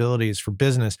possibilities for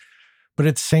business. But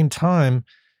at the same time,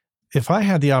 if I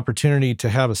had the opportunity to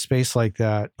have a space like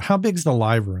that, how big's the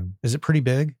live room? Is it pretty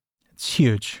big? It's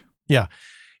huge. Yeah.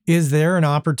 Is there an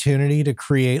opportunity to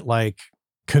create like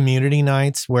community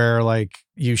nights where like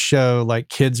you show like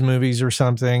kids movies or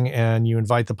something and you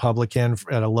invite the public in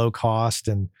at a low cost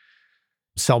and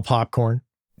sell popcorn?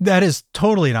 That is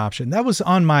totally an option. That was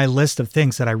on my list of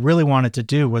things that I really wanted to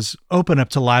do, was open up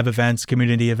to live events,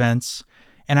 community events.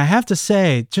 And I have to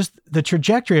say, just the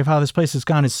trajectory of how this place has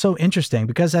gone is so interesting,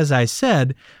 because as I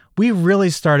said, we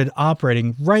really started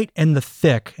operating right in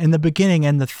the beginning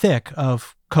and the thick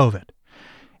of COVID.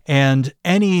 And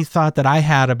any thought that I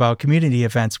had about community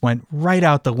events went right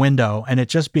out the window, and it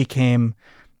just became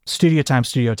studio time,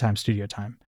 studio time, studio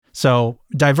time. So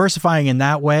diversifying in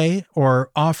that way, or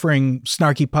offering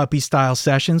snarky puppy style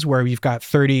sessions where you've got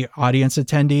 30 audience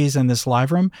attendees in this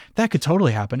live room, that could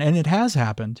totally happen. And it has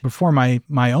happened before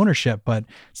my ownership, but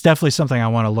it's definitely something I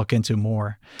want to look into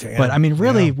more. Damn, but I mean,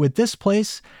 really, with this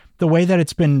place, the way that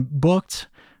it's been booked,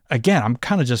 again, I'm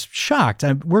kind of just shocked.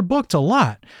 We're booked a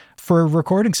lot for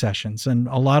recording sessions, and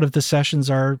a lot of the sessions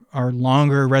are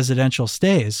longer residential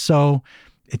stays. So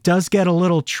it does get a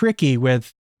little tricky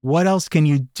with what else can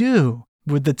you do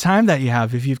with the time that you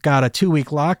have. If you've got a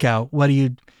 2-week lockout, what do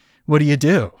you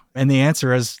do? And the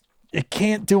answer is it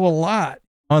can't do a lot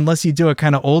unless you do it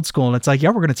kind of old school. And it's like, yeah,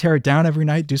 we're going to tear it down every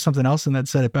night, do something else, and then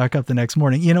set it back up the next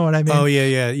morning. You know what I mean? Oh,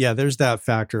 yeah. There's that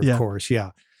factor, of course.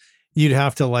 Yeah. You'd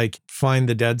have to like find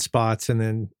the dead spots and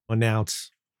then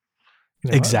announce.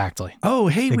 Exactly. Oh,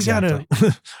 hey,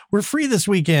 we're free this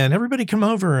weekend. Everybody come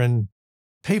over and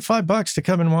pay $5 to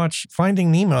come and watch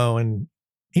Finding Nemo and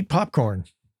eat popcorn.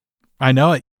 I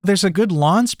know it. There's a good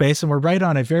lawn space, and we're right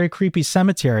on a very creepy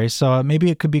cemetery. So maybe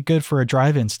it could be good for a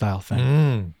drive-in style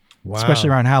thing. Wow. Especially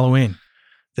around Halloween.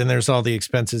 Then there's all the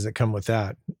expenses that come with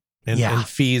that. And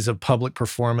fees of public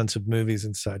performance of movies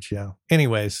and such. Yeah.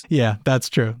 Anyways. Yeah, that's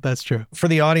true. That's true. For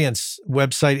the audience,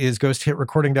 website is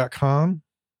ghosthitrecording.com.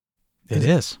 It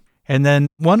is. And then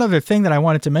one other thing that I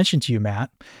wanted to mention to you, Matt,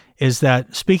 is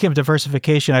that speaking of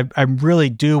diversification, I really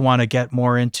do want to get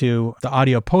more into the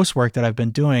audio post work that I've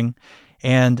been doing.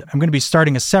 And I'm going to be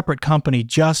starting a separate company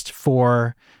just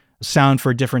for sound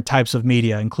for different types of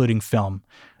media, including film.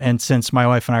 And since my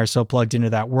wife and I are so plugged into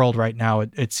that world right now,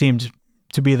 it seemed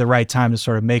to be the right time to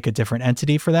sort of make a different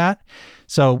entity for that.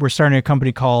 So we're starting a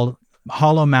company called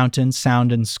Hollow Mountain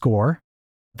Sound and Score.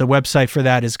 The website for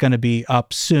that is going to be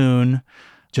up soon.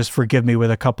 Just forgive me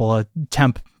with a couple of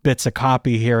temp bits of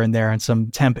copy here and there and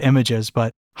some temp images,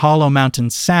 but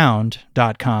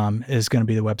hollowmountainsound.com is going to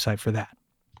be the website for that.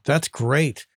 That's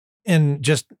great. And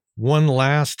just one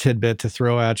last tidbit to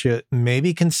throw at you,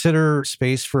 maybe consider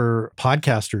space for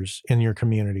podcasters in your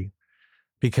community,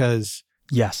 because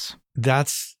yes,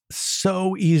 that's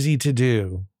so easy to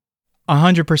do.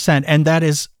 100%. And that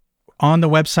is on the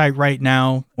website right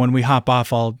now. When we hop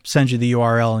off, I'll send you the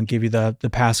URL and give you the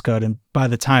passcode. And by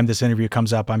the time this interview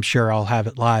comes up, I'm sure I'll have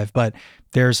it live. But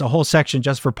there's a whole section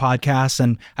just for podcasts.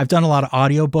 And I've done a lot of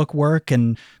audiobook work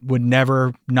and would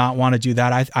never not want to do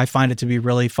that. I find it to be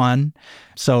really fun.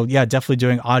 So yeah, definitely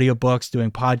doing audiobooks,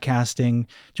 doing podcasting,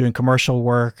 doing commercial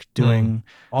work, doing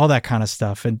all that kind of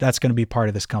stuff. And that's going to be part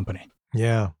of this company.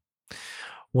 Yeah.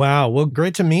 Wow. Well,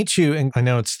 great to meet you. And I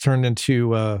know it's turned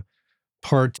into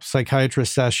part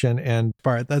psychiatrist session and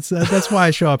part. That's why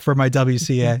I show up for my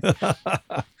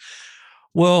WCA.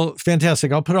 Well,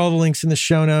 fantastic. I'll put all the links in the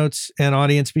show notes, and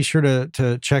audience, be sure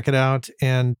to check it out.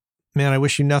 And man, I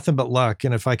wish you nothing but luck.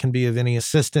 And if I can be of any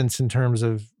assistance in terms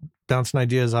of bouncing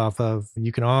ideas off of,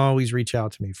 you can always reach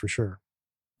out to me for sure.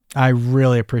 I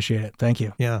really appreciate it. Thank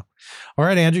you. Yeah. All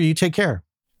right, Andrew, you take care.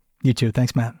 You too.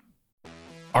 Thanks, Matt.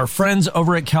 Our friends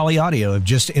over at Cali Audio have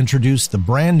just introduced the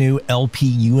brand new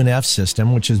LP UNF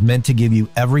system, which is meant to give you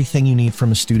everything you need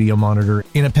from a studio monitor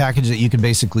in a package that you can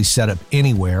basically set up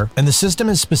anywhere. And the system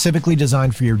is specifically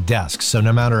designed for your desk. So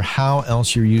no matter how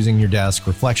else you're using your desk,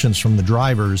 reflections from the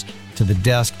drivers to the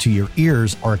desk to your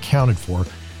ears are accounted for,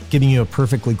 giving you a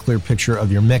perfectly clear picture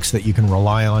of your mix that you can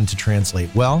rely on to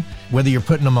translate well. Whether you're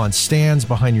putting them on stands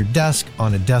behind your desk,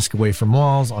 on a desk away from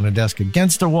walls, on a desk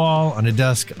against a wall, on a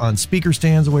desk on speaker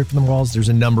stands away from the walls, there's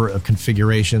a number of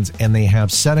configurations, and they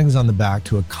have settings on the back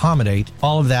to accommodate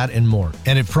all of that and more.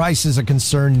 And if price is a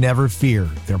concern, never fear.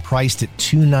 They're priced at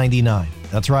 $299.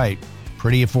 That's right,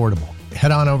 pretty affordable.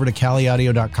 Head on over to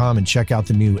caliaudio.com and check out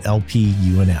the new LP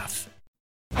UNF.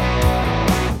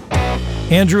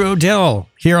 Andrew Oedel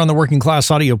here on the Working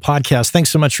Class Audio Podcast. Thanks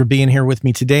so much for being here with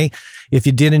me today. If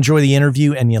you did enjoy the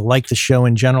interview and you like the show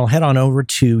in general, head on over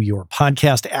to your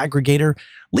podcast aggregator.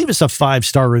 Leave us a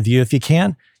 5-star review if you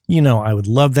can. You know, I would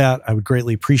love that. I would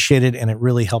greatly appreciate it, and it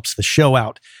really helps the show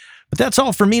out. But that's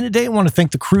all for me today. I want to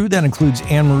thank the crew. That includes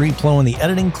Anne-Marie Plo in the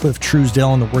editing, Cliff Truesdell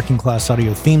on the Working Class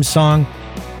Audio theme song,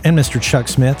 and Mr. Chuck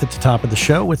Smith at the top of the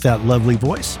show with that lovely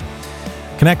voice.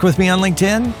 Connect with me on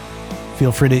LinkedIn.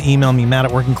 Feel free to email me,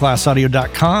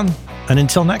 matt@workingclassaudio.com. And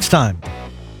until next time,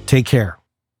 take care.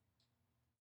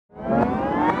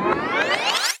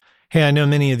 Hey, I know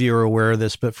many of you are aware of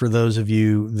this, but for those of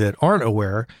you that aren't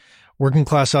aware, Working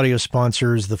Class Audio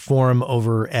sponsors the forum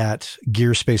over at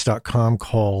gearspace.com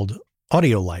called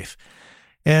Audio Life.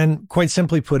 And quite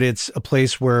simply put, it's a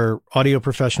place where audio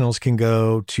professionals can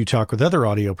go to talk with other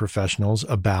audio professionals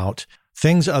about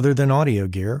things other than audio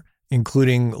gear,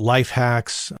 including life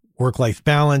hacks, work-life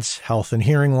balance, health and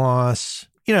hearing loss,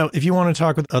 if you want to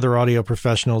talk with other audio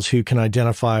professionals who can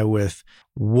identify with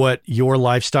what your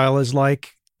lifestyle is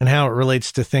like and how it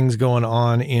relates to things going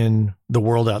on in the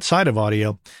world outside of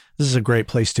audio, this is a great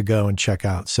place to go and check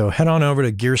out. So head on over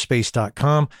to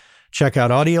gearspace.com, check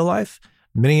out Audio Life,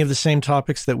 many of the same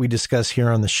topics that we discuss here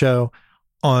on the show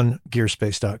on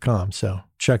gearspace.com. So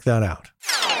check that out.